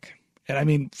quarterback? And I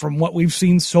mean, from what we've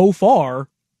seen so far,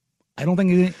 I don't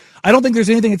think there's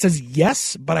anything that says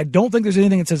yes, but I don't think there's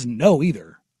anything that says no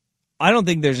either. I don't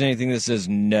think there's anything that says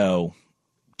no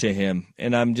to him,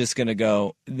 and I'm just going to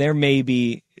go, there may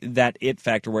be that it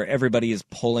factor where everybody is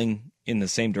pulling in the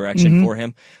same direction for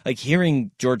him. Like hearing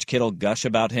George Kittle gush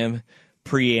about him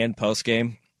pre and post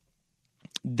game,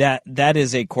 that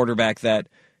is a quarterback that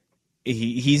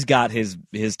he's got his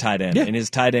tight end, and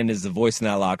his tight end is the voice in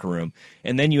that locker room.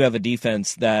 And then you have a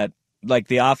defense that, like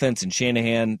the offense and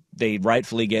Shanahan, they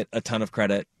rightfully get a ton of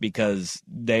credit because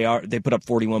they put up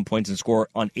 41 points and score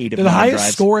on 8 of 9 drives. They're the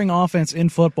highest scoring offense in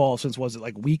football since, was it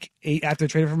like week 8 after they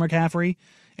traded for McCaffrey?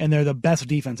 And they're the best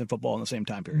defense in football in the same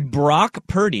time period. Brock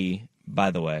Purdy, by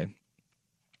the way,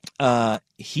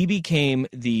 he became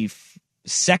the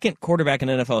second quarterback in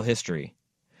NFL history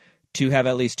to have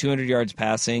at least 200 yards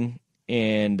passing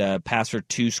and pass for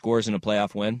 2 scores in a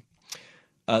playoff win.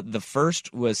 The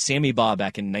first was Sammy Baugh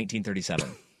back in 1937.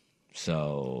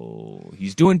 So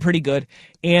he's doing pretty good.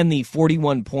 And the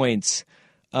 41 points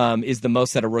is the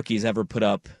most that a rookie's ever put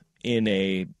up in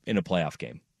a playoff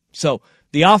game. So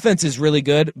the offense is really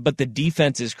good, but the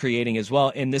defense is creating as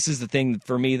well. And this is the thing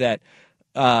for me that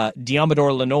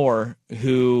Deommodore Lenoir,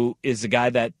 who is the guy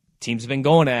that teams have been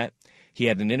going at, he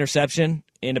had an interception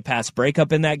and a pass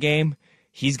breakup in that game.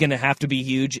 He's going to have to be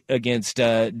huge against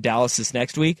Dallas this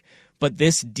next week. But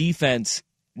this defense,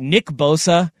 Nick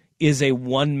Bosa is a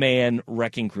one-man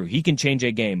wrecking crew. He can change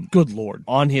a game. Good Lord.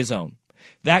 On his own.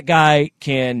 That guy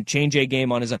can change a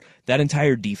game on his own. That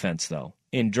entire defense, though.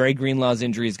 And Dre Greenlaw's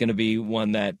injury is going to be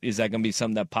one that, is that going to be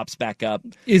something that pops back up?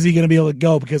 Is he going to be able to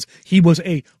go? Because he was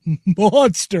a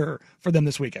monster for them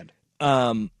this weekend.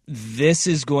 This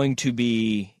is going to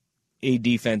be a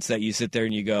defense that you sit there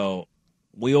and you go,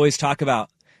 we always talk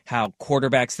about how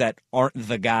quarterbacks that aren't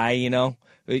the guy,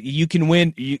 you can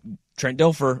win. Trent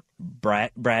Dilfer,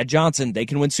 Brad Johnson, they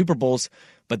can win Super Bowls,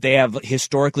 but they have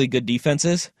historically good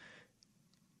defenses.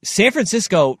 San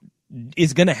Francisco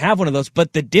is going to have one of those,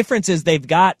 but the difference is they've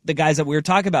got the guys that we were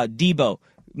talking about, Debo,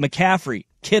 McCaffrey,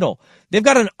 Kittle. They've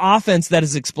got an offense that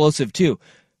is explosive too.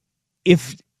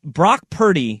 If Brock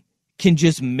Purdy can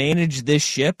just manage this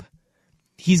ship,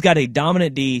 he's got a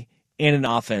dominant D and an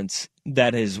offense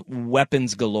that is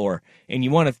weapons galore. And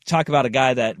you want to talk about a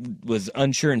guy that was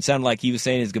unsure and sounded like he was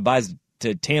saying his goodbyes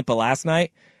to Tampa last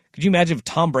night. Could you imagine if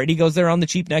Tom Brady goes there on the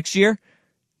cheap next year?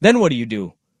 Then what do you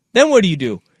do?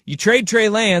 You trade Trey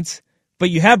Lance, but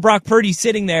you have Brock Purdy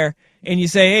sitting there, and you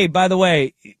say, hey, by the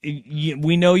way,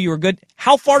 we know you were good.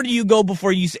 How far do you go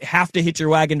before you have to hitch your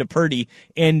wagon to Purdy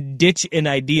and ditch an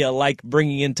idea like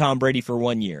bringing in Tom Brady for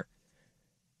 1 year?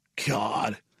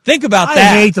 God. Think about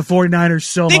that. I hate the 49ers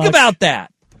so much. Think about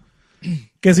that.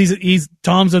 Because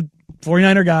Tom's a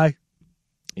 49er guy.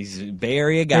 He's a Bay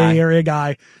Area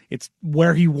guy. It's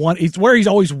where he's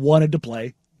always wanted to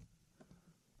play.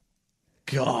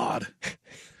 God.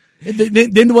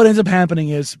 Then what ends up happening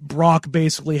is Brock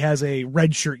basically has a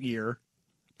redshirt year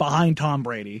behind Tom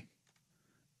Brady.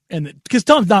 And because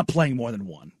Tom's not playing more than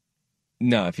one.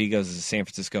 No, if he goes to San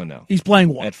Francisco, no. He's playing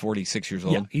one. At 46 years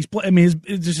old? Yeah, his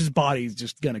body's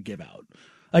just going to give out.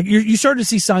 Like you started to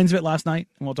see signs of it last night,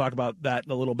 and we'll talk about that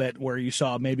in a little bit, where you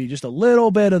saw maybe just a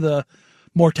little bit of the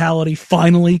mortality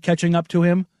finally catching up to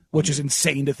him, which is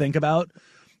insane to think about.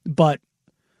 But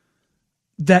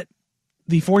that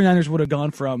the 49ers would have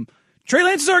gone from, Trey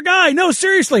Lance is our guy, no,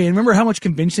 seriously. And remember how much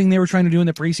convincing they were trying to do in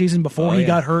the preseason before he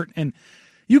got hurt? And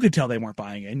you could tell they weren't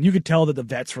buying it. And you could tell that the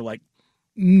vets were like,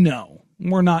 no,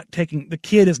 we're not taking, the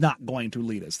kid is not going to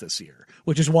lead us this year,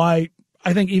 which is why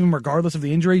I think even regardless of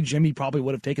the injury, Jimmy probably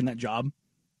would have taken that job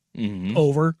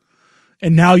over.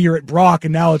 And now you're at Brock,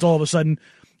 and now it's all of a sudden,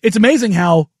 it's amazing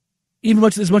how even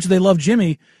as much as they love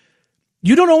Jimmy,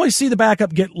 you don't always see the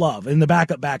backup get love. In the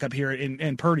backup here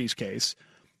in Purdy's case,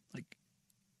 like,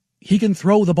 he can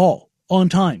throw the ball on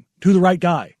time to the right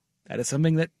guy. That is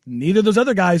something that neither of those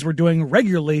other guys were doing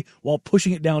regularly while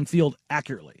pushing it downfield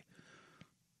accurately.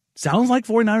 Sounds like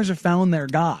 49ers have found their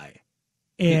guy.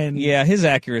 And yeah, his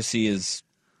accuracy is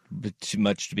too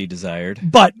much to be desired.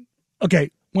 But, okay,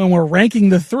 when we're ranking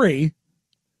the three,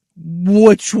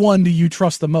 which one do you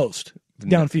trust the most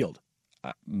downfield?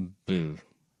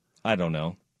 I don't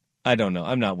know.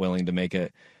 I'm not willing to make a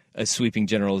sweeping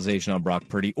generalization on Brock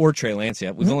Purdy or Trey Lance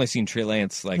yet. We've only seen Trey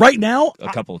Lance right now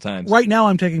a couple of times. Right now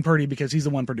I'm taking Purdy because he's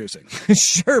the one producing.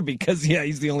 Sure, because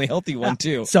he's the only healthy one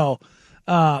too. So,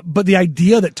 but the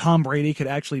idea that Tom Brady could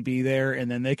actually be there and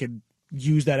then they could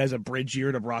use that as a bridge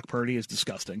year to Brock Purdy is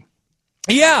disgusting.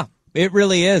 Yeah, it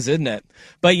really is, isn't it?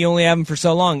 But you only have him for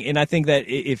so long, and I think that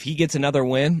if he gets another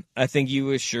win, I think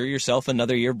you assure yourself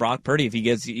another year Brock Purdy if he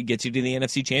gets you to the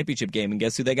NFC Championship game. And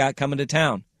guess who they got coming to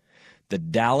town? The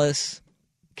Dallas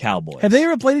Cowboys. Have they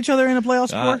ever played each other in a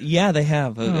playoffs before? Yeah, they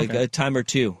have a time or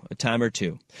two.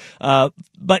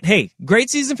 But hey, great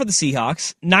season for the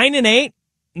Seahawks. 9-8,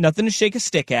 nothing to shake a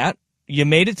stick at. You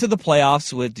made it to the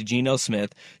playoffs with Geno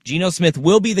Smith. Geno Smith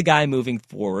will be the guy moving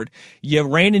forward. You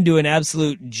ran into an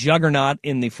absolute juggernaut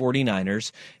in the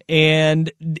 49ers,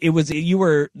 and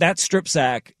that strip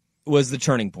sack was the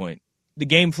turning point. The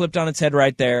game flipped on its head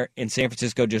right there, and San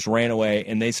Francisco just ran away,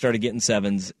 and they started getting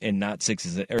sevens and not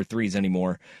sixes or threes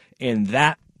anymore. And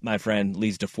that, my friend,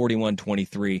 leads to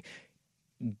 41-23.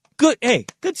 Good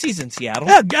season, Seattle.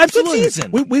 Yeah, absolutely. Good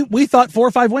season. We thought 4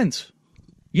 or 5 wins.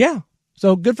 Yeah.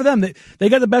 So good for them. They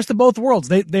got the best of both worlds.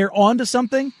 They're on to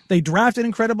something. They drafted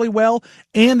incredibly well,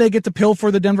 and they get to pill for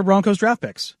the Denver Broncos draft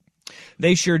picks.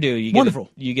 They sure do.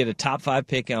 Wonderful. You get a top 5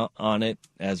 pick on it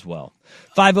as well.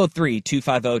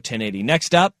 503-250-1080.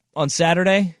 Next up on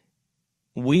Saturday,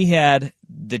 we had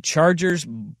the Chargers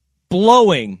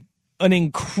blowing an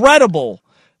incredible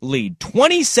lead,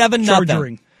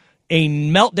 27-0. A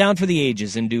meltdown for the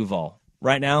ages in Duval.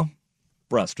 Right now,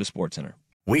 Rust with SportsCenter.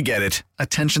 We get it.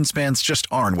 Attention spans just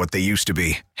aren't what they used to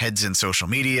be. Heads in social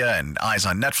media and eyes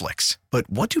on Netflix. But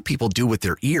what do people do with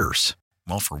their ears?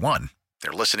 Well, for one,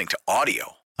 they're listening to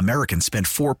audio. Americans spend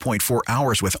 4.4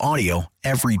 hours with audio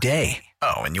every day.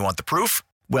 Oh, and you want the proof?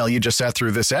 Well, you just sat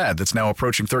through this ad that's now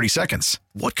approaching 30 seconds.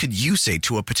 What could you say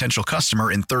to a potential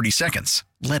customer in 30 seconds?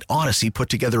 Let Odyssey put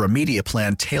together a media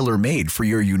plan tailor-made for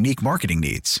your unique marketing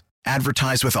needs.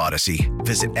 Advertise with Odyssey.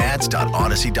 Visit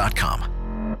ads.odyssey.com.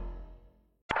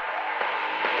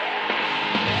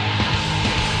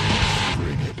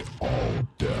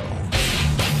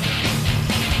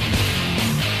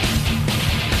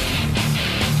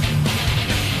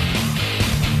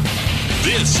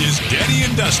 This is Danny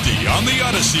and Dusty on the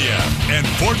Odyssey app and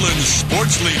Portland's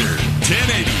sports leader,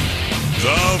 1080,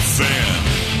 The Fan.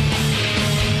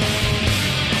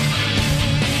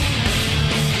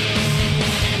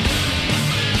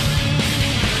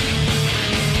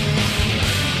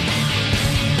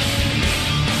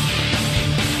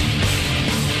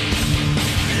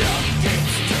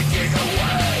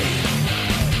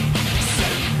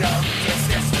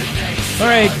 All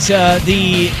right,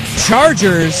 the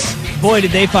Chargers, boy,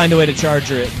 did they find a way to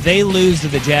charger it. They lose to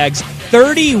the Jags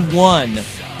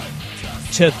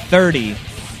 31-30.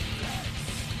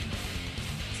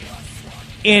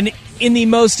 And in the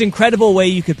most incredible way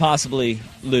you could possibly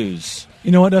lose. You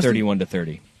know what, Dustin?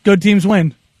 31-30. Good teams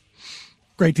win.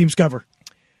 Great teams cover.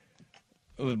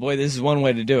 Oh, boy, this is one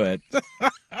way to do it.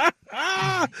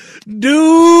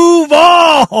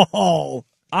 Duval!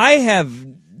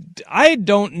 I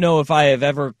don't know if I have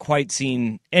ever quite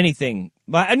seen anything.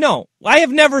 No, I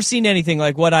have never seen anything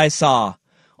like what I saw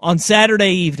on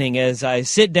Saturday evening as I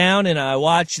sit down and I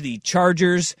watch the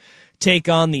Chargers take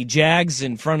on the Jags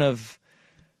in front of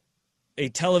a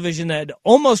television that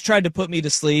almost tried to put me to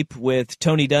sleep with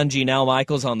Tony Dungy and Al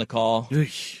Michaels on the call.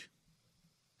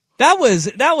 That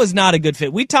was not a good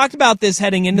fit. We talked about this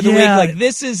heading into the week. Like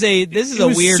this is a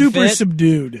weird super fit.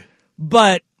 Subdued.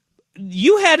 But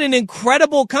you had an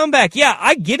incredible comeback. Yeah,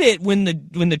 I get it when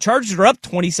the Chargers are up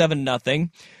 27-0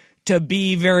 to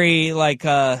be very like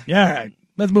all right.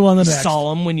 Let's move on to the next.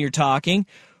 Solemn when you're talking.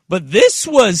 But this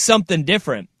was something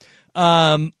different.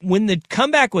 When the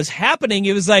comeback was happening,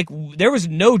 it was like there was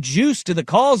no juice to the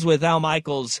calls with Al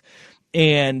Michaels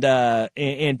and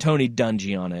Tony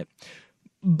Dungy on it.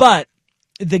 But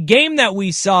the game that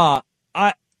we saw,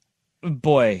 that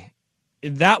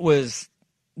was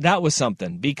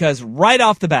something, because right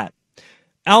off the bat,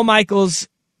 Al Michaels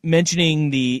mentioning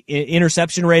the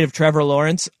interception rate of Trevor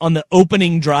Lawrence on the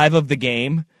opening drive of the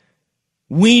game.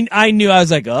 I knew, I was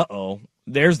like, uh-oh,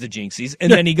 there's the jinxies.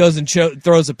 And then he goes and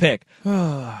throws a pick.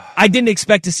 I didn't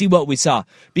expect to see what we saw,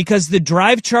 because the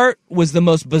drive chart was the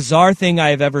most bizarre thing I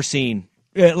have ever seen.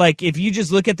 Like, if you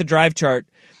just look at the drive chart,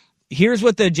 here's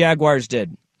what the Jaguars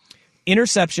did.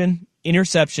 Interception,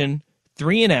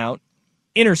 3 and out,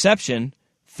 interception,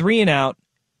 3 and out,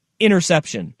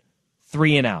 interception,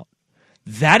 3 and out.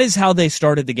 That is how they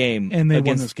started the game. And they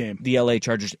won this game. The LA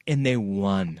Chargers, and they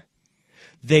won.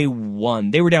 They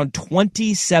won. They were down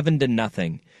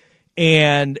 27-0.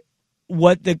 And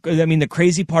the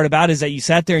crazy part about it is that you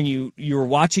sat there and you were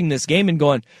watching this game and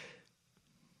going,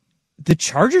 the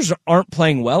Chargers aren't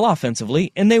playing well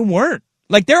offensively, and they weren't.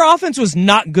 Like, their offense was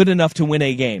not good enough to win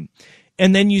a game.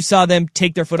 And then you saw them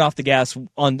take their foot off the gas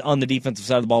on the defensive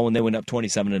side of the ball when they went up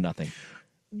 27-0.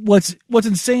 What's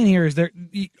insane here is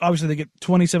obviously they get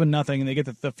 27-0 and they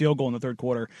get the field goal in the third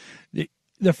quarter.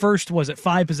 The first was at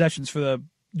 5 possessions for the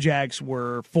Jags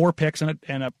were 4 picks and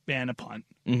a punt.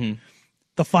 Mm-hmm.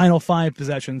 The final 5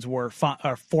 possessions were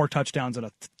 4 touchdowns and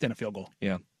a field goal.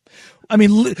 Yeah. I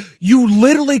mean, you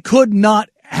literally could not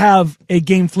have a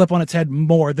game flip on its head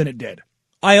more than it did.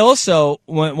 I also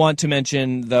want to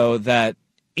mention, though, that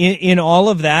in all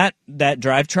of that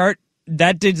drive chart,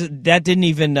 that didn't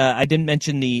even I didn't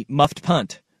mention the muffed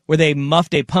punt, where they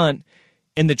muffed a punt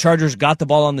and the Chargers got the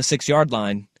ball on the 6-yard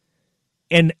line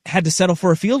and had to settle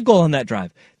for a field goal on that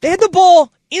drive. They had the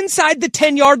ball inside the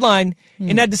 10-yard line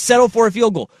and had to settle for a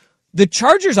field goal. The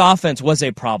Chargers' offense was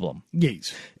a problem.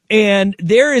 Yes. And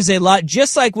there is a lot,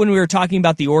 just like when we were talking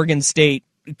about the Oregon State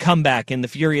comeback and the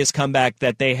furious comeback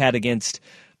that they had against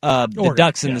the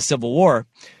Ducks in the Civil War.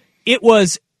 It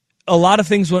was a lot of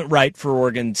things went right for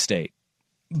Oregon State,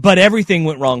 but everything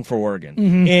went wrong for Oregon.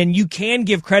 Mm-hmm. And you can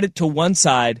give credit to one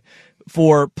side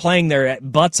for playing their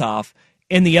butts off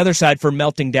and the other side for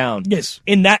melting down. Yes.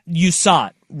 And that you saw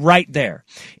it right there.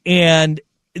 And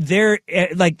there,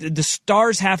 like, the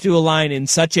stars have to align in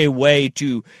such a way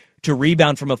to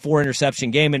rebound from a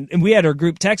 4-interception game. And we had our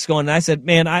group text going, and I said,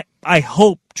 man, I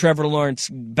hope Trevor Lawrence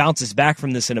bounces back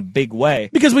from this in a big way.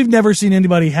 Because we've never seen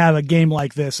anybody have a game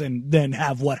like this and then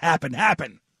have what happened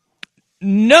happen.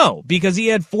 No, because he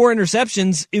had 4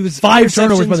 interceptions. It was 5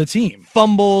 turnovers by the team.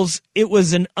 Fumbles. It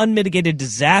was an unmitigated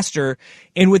disaster.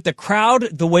 And with the crowd,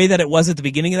 the way that it was at the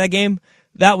beginning of that game,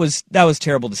 that was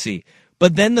terrible to see.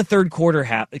 But then the third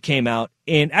quarter came out,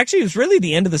 and actually it was really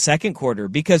the end of the second quarter,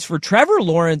 because for Trevor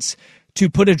Lawrence to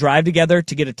put a drive together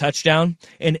to get a touchdown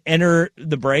and enter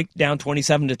the break down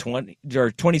 27-20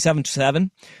 or 27-7,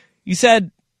 you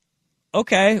said,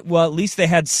 okay, well, at least they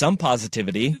had some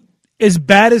positivity. As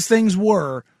bad as things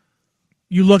were,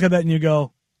 you look at that and you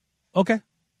go, okay.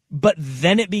 But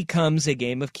then it becomes a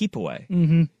game of keep away.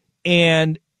 Mm-hmm.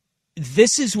 And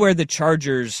this is where the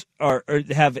Chargers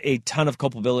have a ton of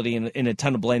culpability and a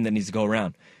ton of blame that needs to go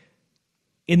around.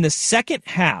 In the second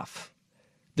half,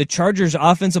 the Chargers'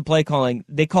 offensive play calling,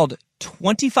 they called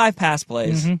 25 pass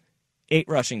plays, 8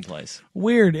 rushing plays.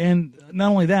 Weird. And not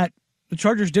only that, the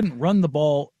Chargers didn't run the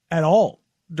ball at all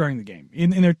during the game.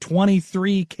 In their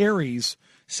 23 carries,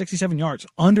 67 yards,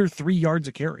 under 3 yards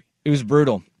a carry. It was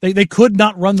brutal. They could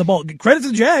not run the ball. Credit to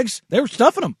the Jags. They were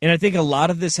stuffing them. And I think a lot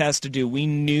of this has to do, we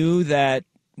knew that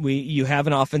you have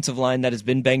an offensive line that has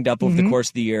been banged up over the course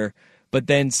of the year, but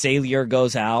then Salier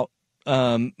goes out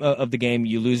of the game.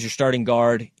 You lose your starting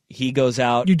guard. He goes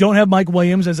out. You don't have Mike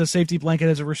Williams as a safety blanket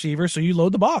as a receiver, so you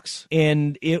load the box.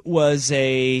 And it was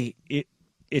it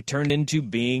turned into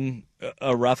being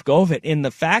a rough go of it. And the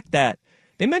fact that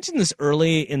they mentioned this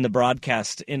early in the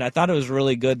broadcast, and I thought it was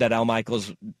really good that Al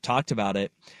Michaels talked about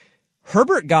it.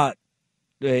 Herbert got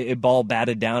a ball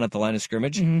batted down at the line of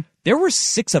scrimmage. There were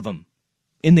 6 of them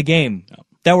in the game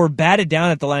that were batted down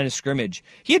at the line of scrimmage.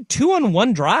 He had 2 on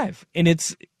one drive, and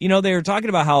it's, they were talking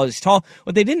about how he's tall.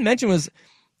 What they didn't mention was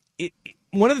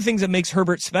one of the things that makes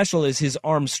Herbert special is his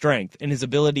arm strength and his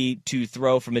ability to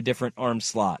throw from a different arm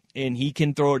slot, and he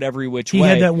can throw it every which way. He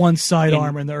had that one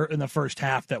sidearm in the first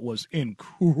half that was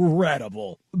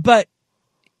incredible. But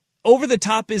over the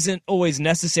top isn't always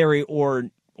necessary or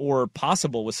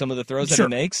possible with some of the throws that he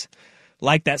makes,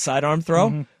 like that sidearm throw.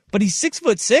 Mm-hmm. But he's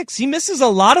 6'6". He misses a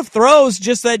lot of throws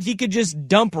just that he could just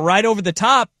dump right over the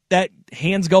top that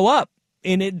hands go up.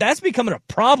 And that's becoming a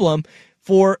problem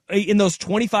for in those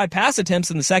 25 pass attempts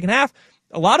in the second half.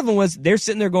 A lot of them was they're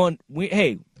sitting there going, we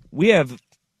have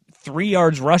 3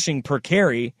 yards rushing per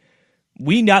carry.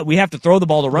 We have to throw the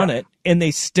ball to run it. And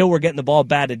they still were getting the ball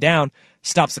batted down,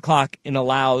 stops the clock, and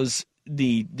allows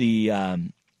the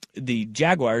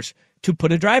Jaguars to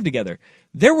put a drive together.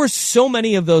 There were so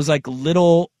many of those like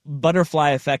little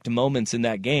butterfly effect moments in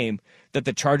that game that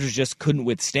the Chargers just couldn't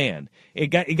withstand. It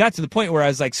got to the point where I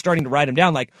was like starting to write them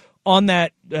down, like on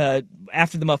that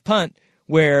after the muff punt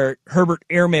where Herbert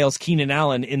airmails Keenan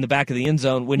Allen in the back of the end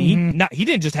zone when he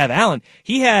didn't just have Allen,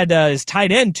 he had his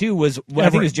tight end too I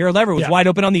think it was Gerald Everett was wide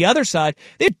open on the other side.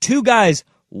 They had 2 guys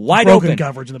wide open.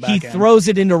 Coverage in the back he end. Throws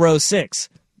it into row 6.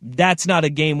 That's not a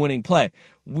game-winning play.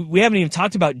 We haven't even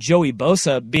talked about Joey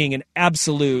Bosa being an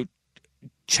absolute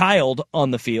child on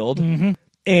the field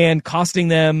and costing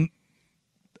them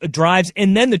drives,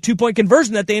 and then the 2-point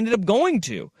conversion that they ended up going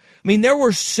to. I mean,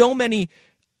 there's so many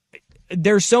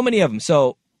of them.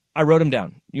 So I wrote them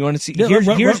down. You want to see?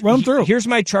 Run through. Here's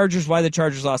my Chargers, why the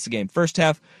Chargers lost the game. First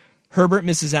half, Herbert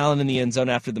misses Allen in the end zone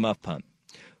after the muff punt.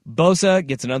 Bosa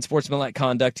gets an unsportsmanlike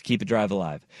conduct to keep a drive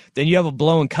alive. Then you have a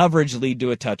blown coverage lead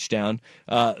to a touchdown,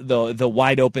 the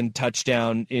wide open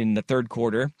touchdown in the third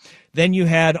quarter. Then you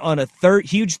had on a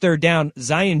huge third down,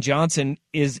 Zion Johnson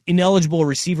is ineligible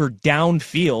receiver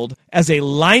downfield as a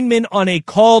lineman on a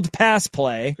called pass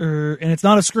play. And it's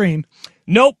not a screen.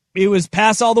 Nope, it was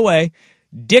pass all the way.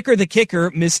 Dicker, the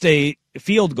kicker, missed a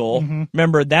field goal.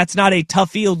 Remember, that's not a tough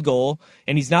field goal,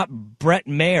 and he's not Brett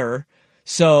Maher,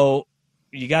 so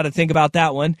you got to think about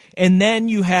that one. And then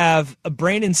you have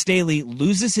Brandon Staley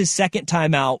loses his second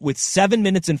timeout with 7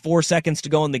 minutes and 4 seconds to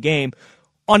go in the game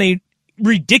on a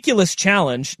ridiculous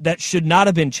challenge that should not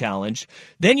have been challenged.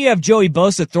 Then you have Joey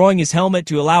Bosa throwing his helmet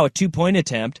to allow a 2-point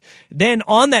attempt. Then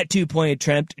on that 2-point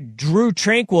attempt, Drew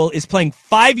Tranquill is playing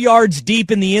 5 yards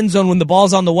deep in the end zone when the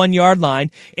ball's on the 1-yard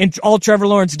line, and all Trevor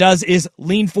Lawrence does is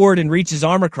lean forward and reach his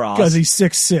arm across. Because he's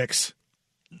 6'6".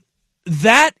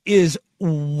 That is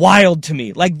wild to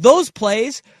me. Like, those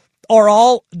plays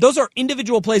are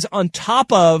individual plays on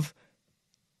top of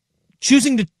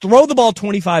choosing to throw the ball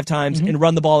 25 times and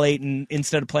run the ball 8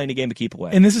 instead of playing a game to keep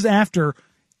away. And this is after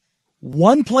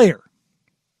one player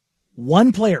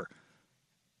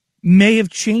may have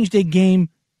changed a game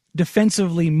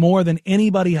defensively more than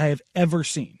anybody I have ever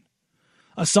seen.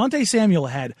 Asante Samuel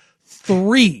had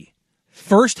 3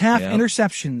 first-half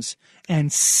interceptions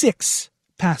and 6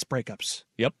 pass breakups.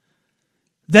 Yep.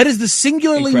 That is the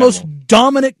singularly most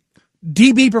dominant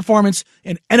DB performance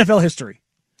in NFL history.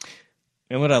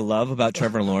 And what I love about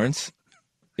Trevor Lawrence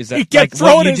is that, he kept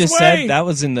like what you just way. said, that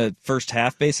was in the first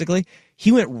half, basically.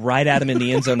 He went right at him in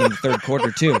the end zone in the third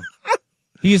quarter, too.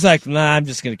 He's like, nah, I'm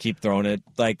just going to keep throwing it.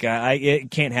 Like,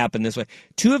 it can't happen this way.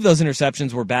 2 of those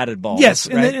interceptions were batted balls. Yes.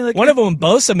 Right? And then, one of them,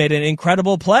 Bosa made an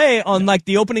incredible play on, like,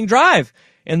 the opening drive.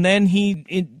 And then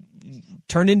it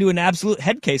turned into an absolute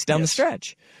head case down the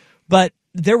stretch. But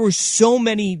there were so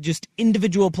many just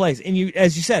individual plays. And you,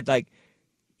 as you said, like,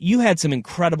 you had some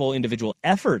incredible individual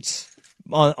efforts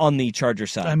on the Charger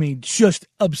side. I mean, just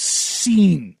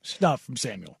obscene stuff from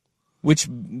Samuel. Which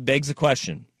begs the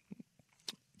question.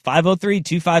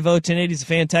 503-250-1080 is the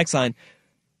fan text line.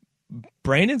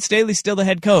 Brandon Staley's still the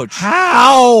head coach.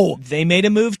 How? They made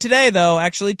a move today, though.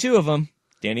 Actually, 2 of them.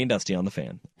 Danny and Dusty on the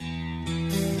Fan.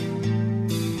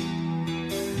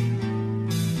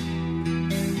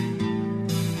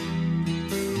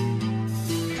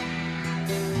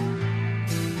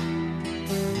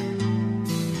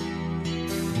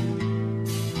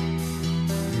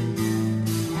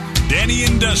 Danny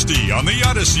and Dusty on the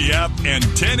Odyssey app and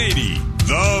 1080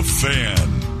 The Fan.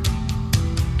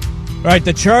 All right,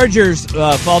 the Chargers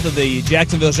fall to the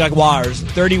Jacksonville Jaguars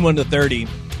 31-30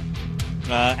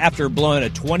 after blowing a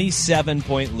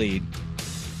 27-point lead,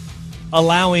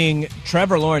 allowing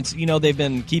Trevor Lawrence. You know, they've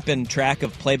been keeping track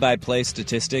of play-by-play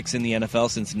statistics in the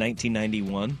NFL since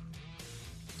 1991.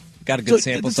 Got a good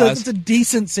sample size. It's a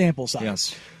decent sample size.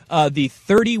 Yes. The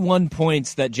 31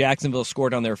 points that Jacksonville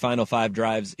scored on their final 5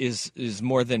 drives is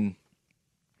more than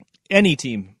any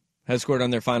team has scored on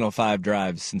their final 5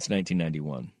 drives since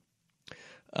 1991.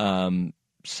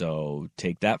 So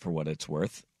take that for what it's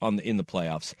worth in the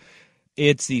playoffs.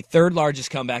 It's the third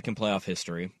largest comeback in playoff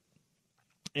history.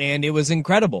 And it was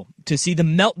incredible to see the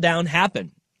meltdown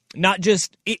happen, not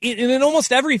just in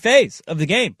almost every phase of the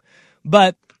game.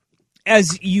 But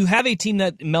as you have a team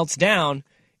that melts down,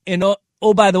 and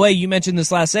oh, by the way, you mentioned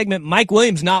this last segment, Mike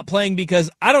Williams not playing because,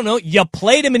 I don't know, you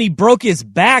played him and he broke his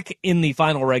back in the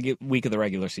final week of the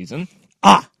regular season.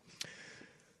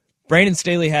 Brandon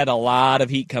Staley had a lot of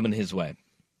heat coming his way.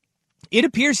 It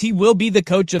appears he will be the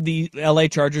coach of the LA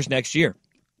Chargers next year.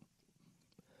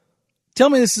 Tell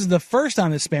me this is the first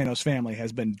time the Spanos family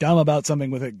has been dumb about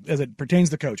something with it as it pertains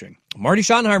to coaching. Marty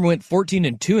Schottenheimer went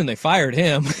 14-2 and they fired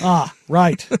him.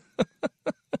 Right.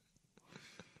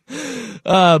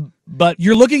 But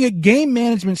you're looking at game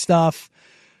management stuff,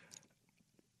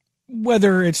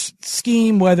 whether it's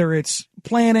scheme, whether it's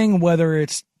planning, whether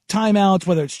it's timeouts,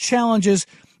 whether it's challenges,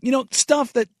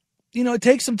 stuff that, it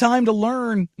takes some time to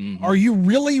learn. Mm-hmm. Are you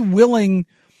really willing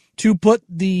to put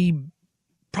the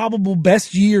probable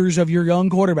best years of your young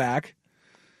quarterback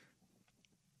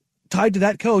tied to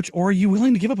that coach, or are you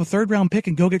willing to give up a third-round pick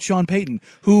and go get Sean Payton,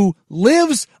 who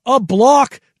lives a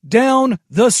block down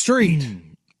the street?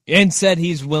 And said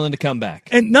he's willing to come back.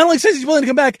 And not only says he's willing to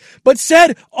come back, but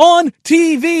said on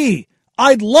TV,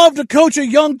 I'd love to coach a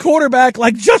young quarterback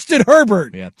like Justin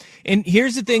Herbert. Yeah. And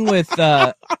here's the thing with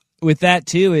with that,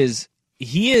 too, is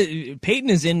Peyton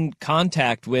is in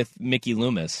contact with Mickey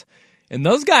Loomis. And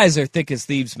those guys are thick as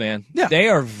thieves, man. Yeah. They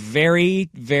are very,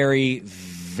 very,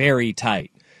 very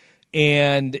tight.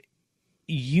 And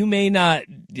you may not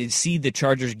see the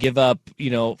Chargers give up,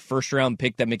 first-round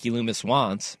pick that Mickey Loomis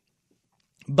wants.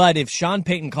 But if Sean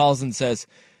Payton calls and says,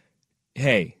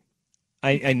 hey,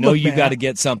 I know you got to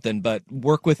get something, but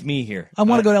work with me here. I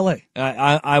want to go to L.A.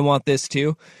 I want this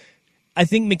too. I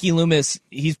think Mickey Loomis,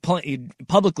 he's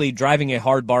publicly driving a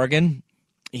hard bargain.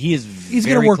 He's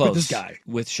going to work with this guy.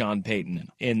 With Sean Payton,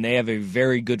 and they have a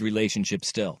very good relationship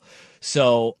still.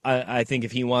 So I think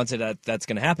if he wants it, that's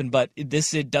going to happen. But it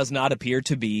does not appear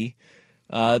to be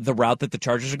the route that the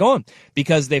Chargers are going,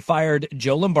 because they fired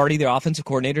Joe Lombardi, their offensive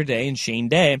coordinator today, and Shane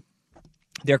Day,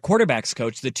 their quarterbacks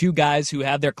coach, the two guys who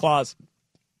have their claws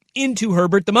into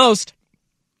Herbert the most.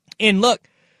 And look,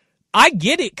 I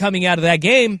get it coming out of that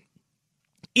game.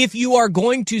 If you are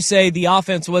going to say the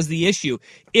offense was the issue,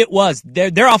 it was.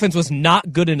 Their offense was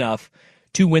not good enough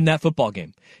to win that football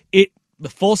game.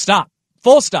 Full stop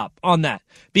on that.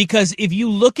 Because if you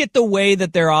look at the way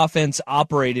that their offense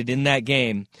operated in that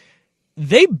game,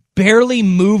 they barely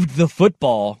moved the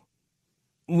football,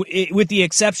 with the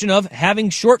exception of having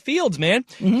short fields, man.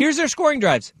 Mm-hmm. Here's their scoring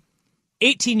drives.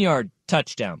 18-yard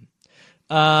touchdown.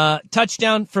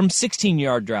 Touchdown from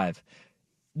 16-yard drive.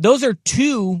 Those are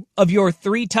 2 of your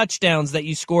 3 touchdowns that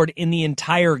you scored in the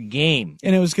entire game.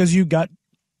 And it was because you got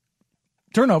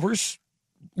turnovers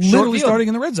literally starting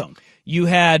in the red zone. You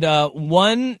had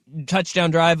 1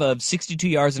 touchdown drive of 62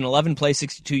 yards, an 11-play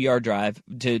 62-yard drive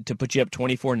to put you up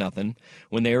 24-0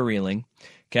 when they were reeling.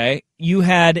 Okay, you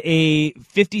had a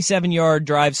 57-yard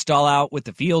drive stall out with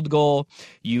the field goal.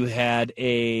 You had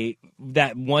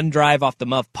that one drive off the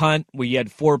muff punt where you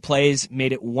had 4 plays,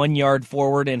 made it 1 yard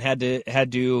forward, and had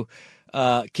to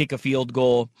kick a field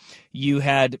goal. You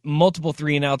had multiple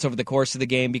 3-and-outs over the course of the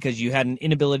game because you had an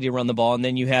inability to run the ball, and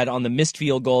then you had on the missed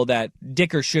field goal that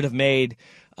Dicker should have made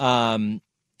when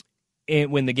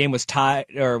the game was tied,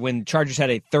 or when Chargers had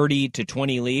a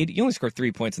 30-20 lead. You only scored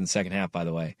 3 points in the second half, by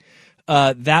the way.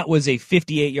 That was a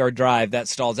 58-yard drive that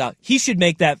stalls out. He should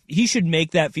make that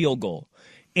field goal.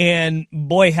 And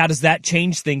boy, how does that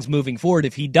change things moving forward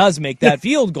if he does make that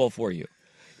field goal for you?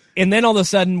 And then all of a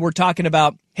sudden we're talking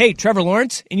about, hey, Trevor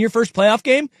Lawrence, in your first playoff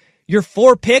game, your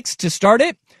 4 picks to start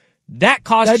it, that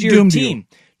cost your team.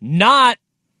 Not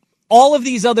all of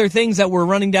these other things that we're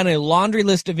running down a laundry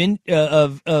list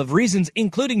of reasons,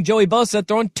 including Joey Bosa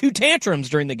throwing 2 tantrums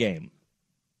during the game.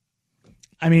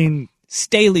 I mean,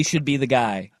 Staley should be the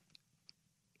guy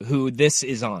who this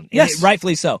is on. Yes.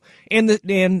 Rightfully so. And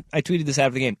I tweeted this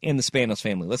after the game, and the Spanos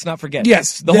family. Let's not forget.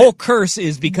 Yes. The whole curse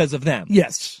is because of them.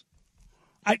 Yes.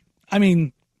 I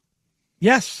mean,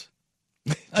 yes.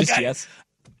 Yes.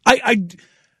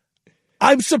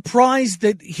 I'm surprised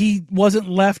that he wasn't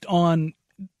left on,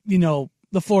 the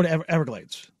Florida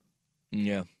Everglades.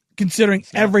 Yeah. Considering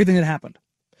everything that happened.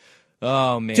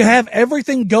 Oh, man. To have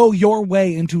everything go your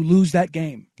way and to lose that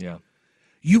game. Yeah.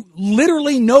 You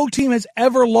literally, no team has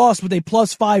ever lost with a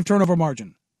 +5 turnover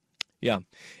margin. Yeah.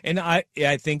 And I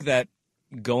think that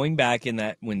going back in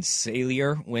that, when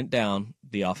Salier went down,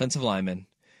 the offensive lineman,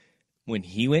 when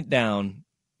he went down,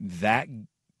 that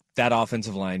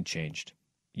offensive line changed.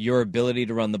 Your ability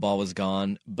to run the ball was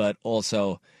gone, but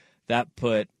also that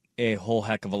put a whole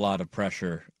heck of a lot of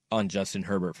pressure on Justin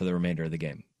Herbert for the remainder of the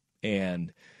game.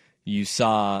 And you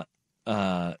saw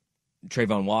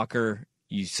Trayvon Walker,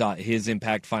 you saw his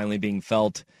impact finally being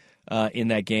felt in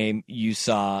that game. You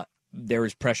saw there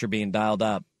was pressure being dialed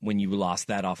up when you lost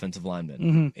that offensive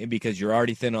lineman because you're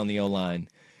already thin on the O-line,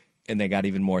 and they got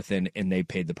even more thin, and they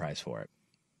paid the price for it.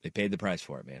 They paid the price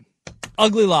for it, man.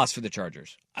 Ugly loss for the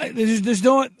Chargers.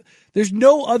 There's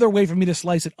no other way for me to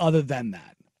slice it other than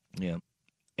that. Yeah.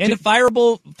 And a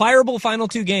fireable final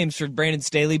 2 games for Brandon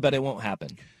Staley, but it won't happen.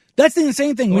 That's the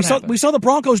insane thing. We saw the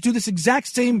Broncos do this exact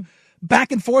same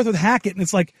back and forth with Hackett, and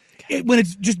it's like when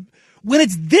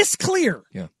it's this clear.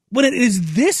 Yeah. When it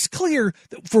is this clear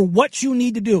for what you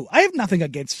need to do. I have nothing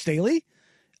against Staley,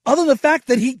 other than the fact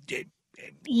that he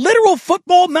literal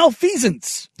football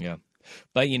malfeasance. Yeah.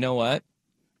 But you know what?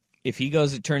 If he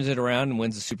turns it around and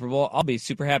wins the Super Bowl, I'll be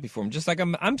super happy for him. Just like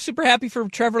I'm super happy for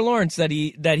Trevor Lawrence that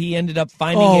he ended up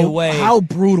finding a way. How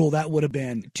brutal that would have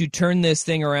been to turn this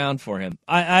thing around for him.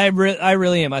 I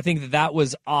really am. I think that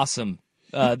was awesome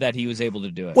that he was able to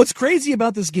do it. What's crazy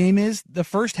about this game is the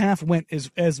first half went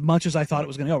as much as I thought it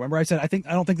was going to go. Remember, I said I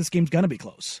don't think this game's going to be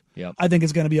close. Yep. I think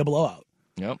it's going to be a blowout.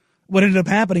 Yep. What ended up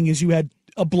happening is you had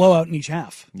a blowout in each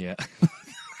half. Yeah.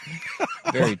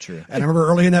 Very true. And I remember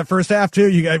early in that first half too,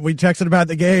 we texted about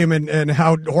the game and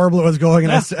how horrible it was going,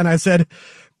 and I said,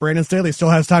 Brandon Staley still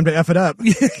has time to F it up.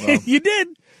 Well, you did.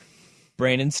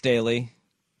 Brandon Staley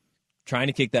trying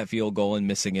to kick that field goal and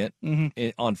missing it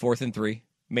on 4th and 3,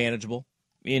 manageable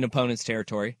in opponent's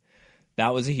territory.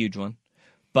 That was a huge one.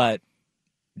 But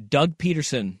Doug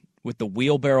Peterson with the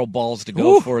wheelbarrow balls to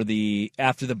go after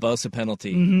the Bosa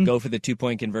penalty, go for the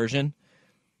 2-point conversion.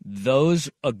 Those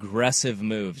aggressive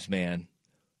moves, man.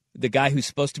 The guy who's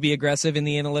supposed to be aggressive in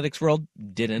the analytics world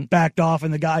didn't. Backed off,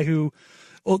 and the guy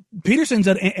Peterson's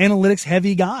an analytics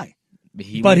heavy guy.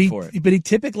 But he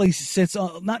typically sits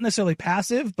not necessarily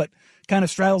passive, but kind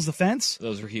of straddles the fence.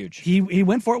 Those were huge. He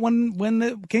went for it when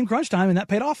it came crunch time, and that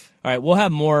paid off. All right, we'll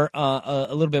have more, a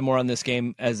little bit more on this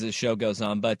game as the show goes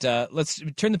on, but let's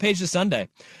turn the page to Sunday.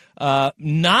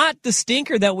 Not the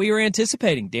stinker that we were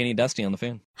anticipating. Danny and Dusty on the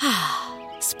Fan.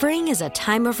 Spring is a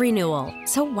time of renewal,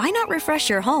 so why not refresh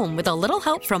your home with a little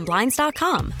help from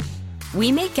Blinds.com?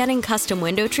 We make getting custom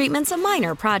window treatments a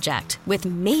minor project with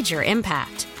major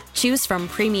impact. Choose from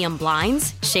premium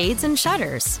blinds, shades, and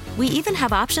shutters. We even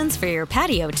have options for your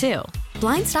patio, too.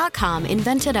 Blinds.com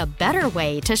invented a better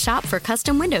way to shop for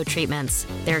custom window treatments.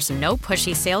 There's no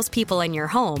pushy salespeople in your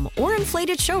home or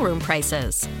inflated showroom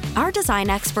prices. Our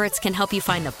design experts can help you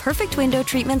find the perfect window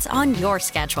treatments on your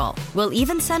schedule. We'll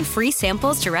even send free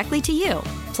samples directly to you.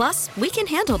 Plus, we can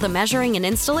handle the measuring and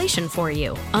installation for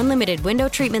you. Unlimited window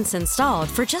treatments installed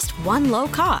for just one low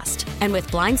cost. And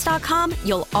with Blinds.com,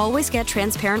 you'll always get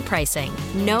transparent pricing.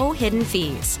 No hidden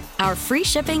fees. Our free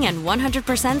shipping and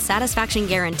 100% satisfaction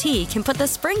guarantee can put the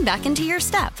spring back into your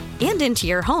step and into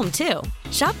your home, too.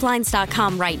 Shop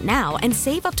Blinds.com right now and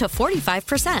save up to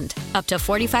 45%. Up to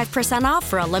 45% off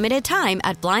for a limited time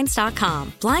at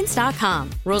Blinds.com. Blinds.com.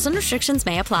 Rules and restrictions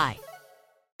may apply.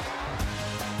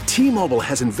 T-Mobile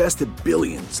has invested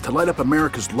billions to light up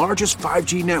America's largest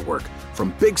 5G network,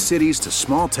 from big cities to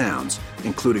small towns,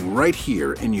 including right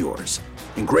here in yours.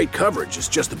 And great coverage is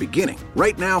just the beginning.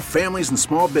 Right now, families and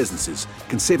small businesses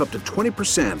can save up to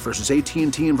 20% versus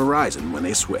AT&T and Verizon when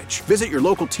they switch. Visit your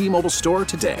local T-Mobile store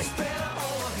today.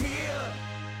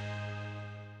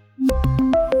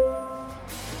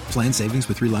 Plan savings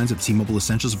with 3 lines of T-Mobile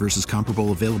Essentials versus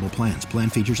comparable available plans. Plan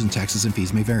features and taxes and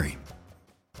fees may vary.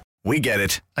 We get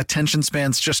it. Attention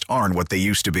spans just aren't what they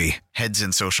used to be. Heads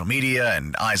in social media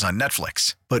and eyes on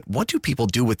Netflix. But what do people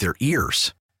do with their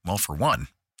ears? Well, for one,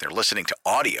 they're listening to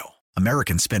audio.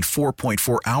 Americans spend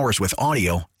 4.4 hours with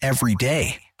audio every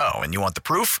day. Oh, and you want the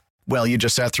proof? Well, you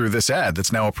just sat through this ad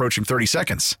that's now approaching 30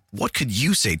 seconds. What could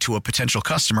you say to a potential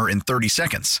customer in 30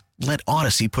 seconds? Let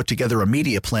Odyssey put together a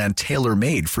media plan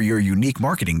tailor-made for your unique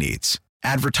marketing needs.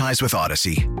 Advertise with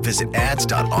Odyssey. Visit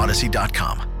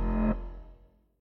ads.odyssey.com.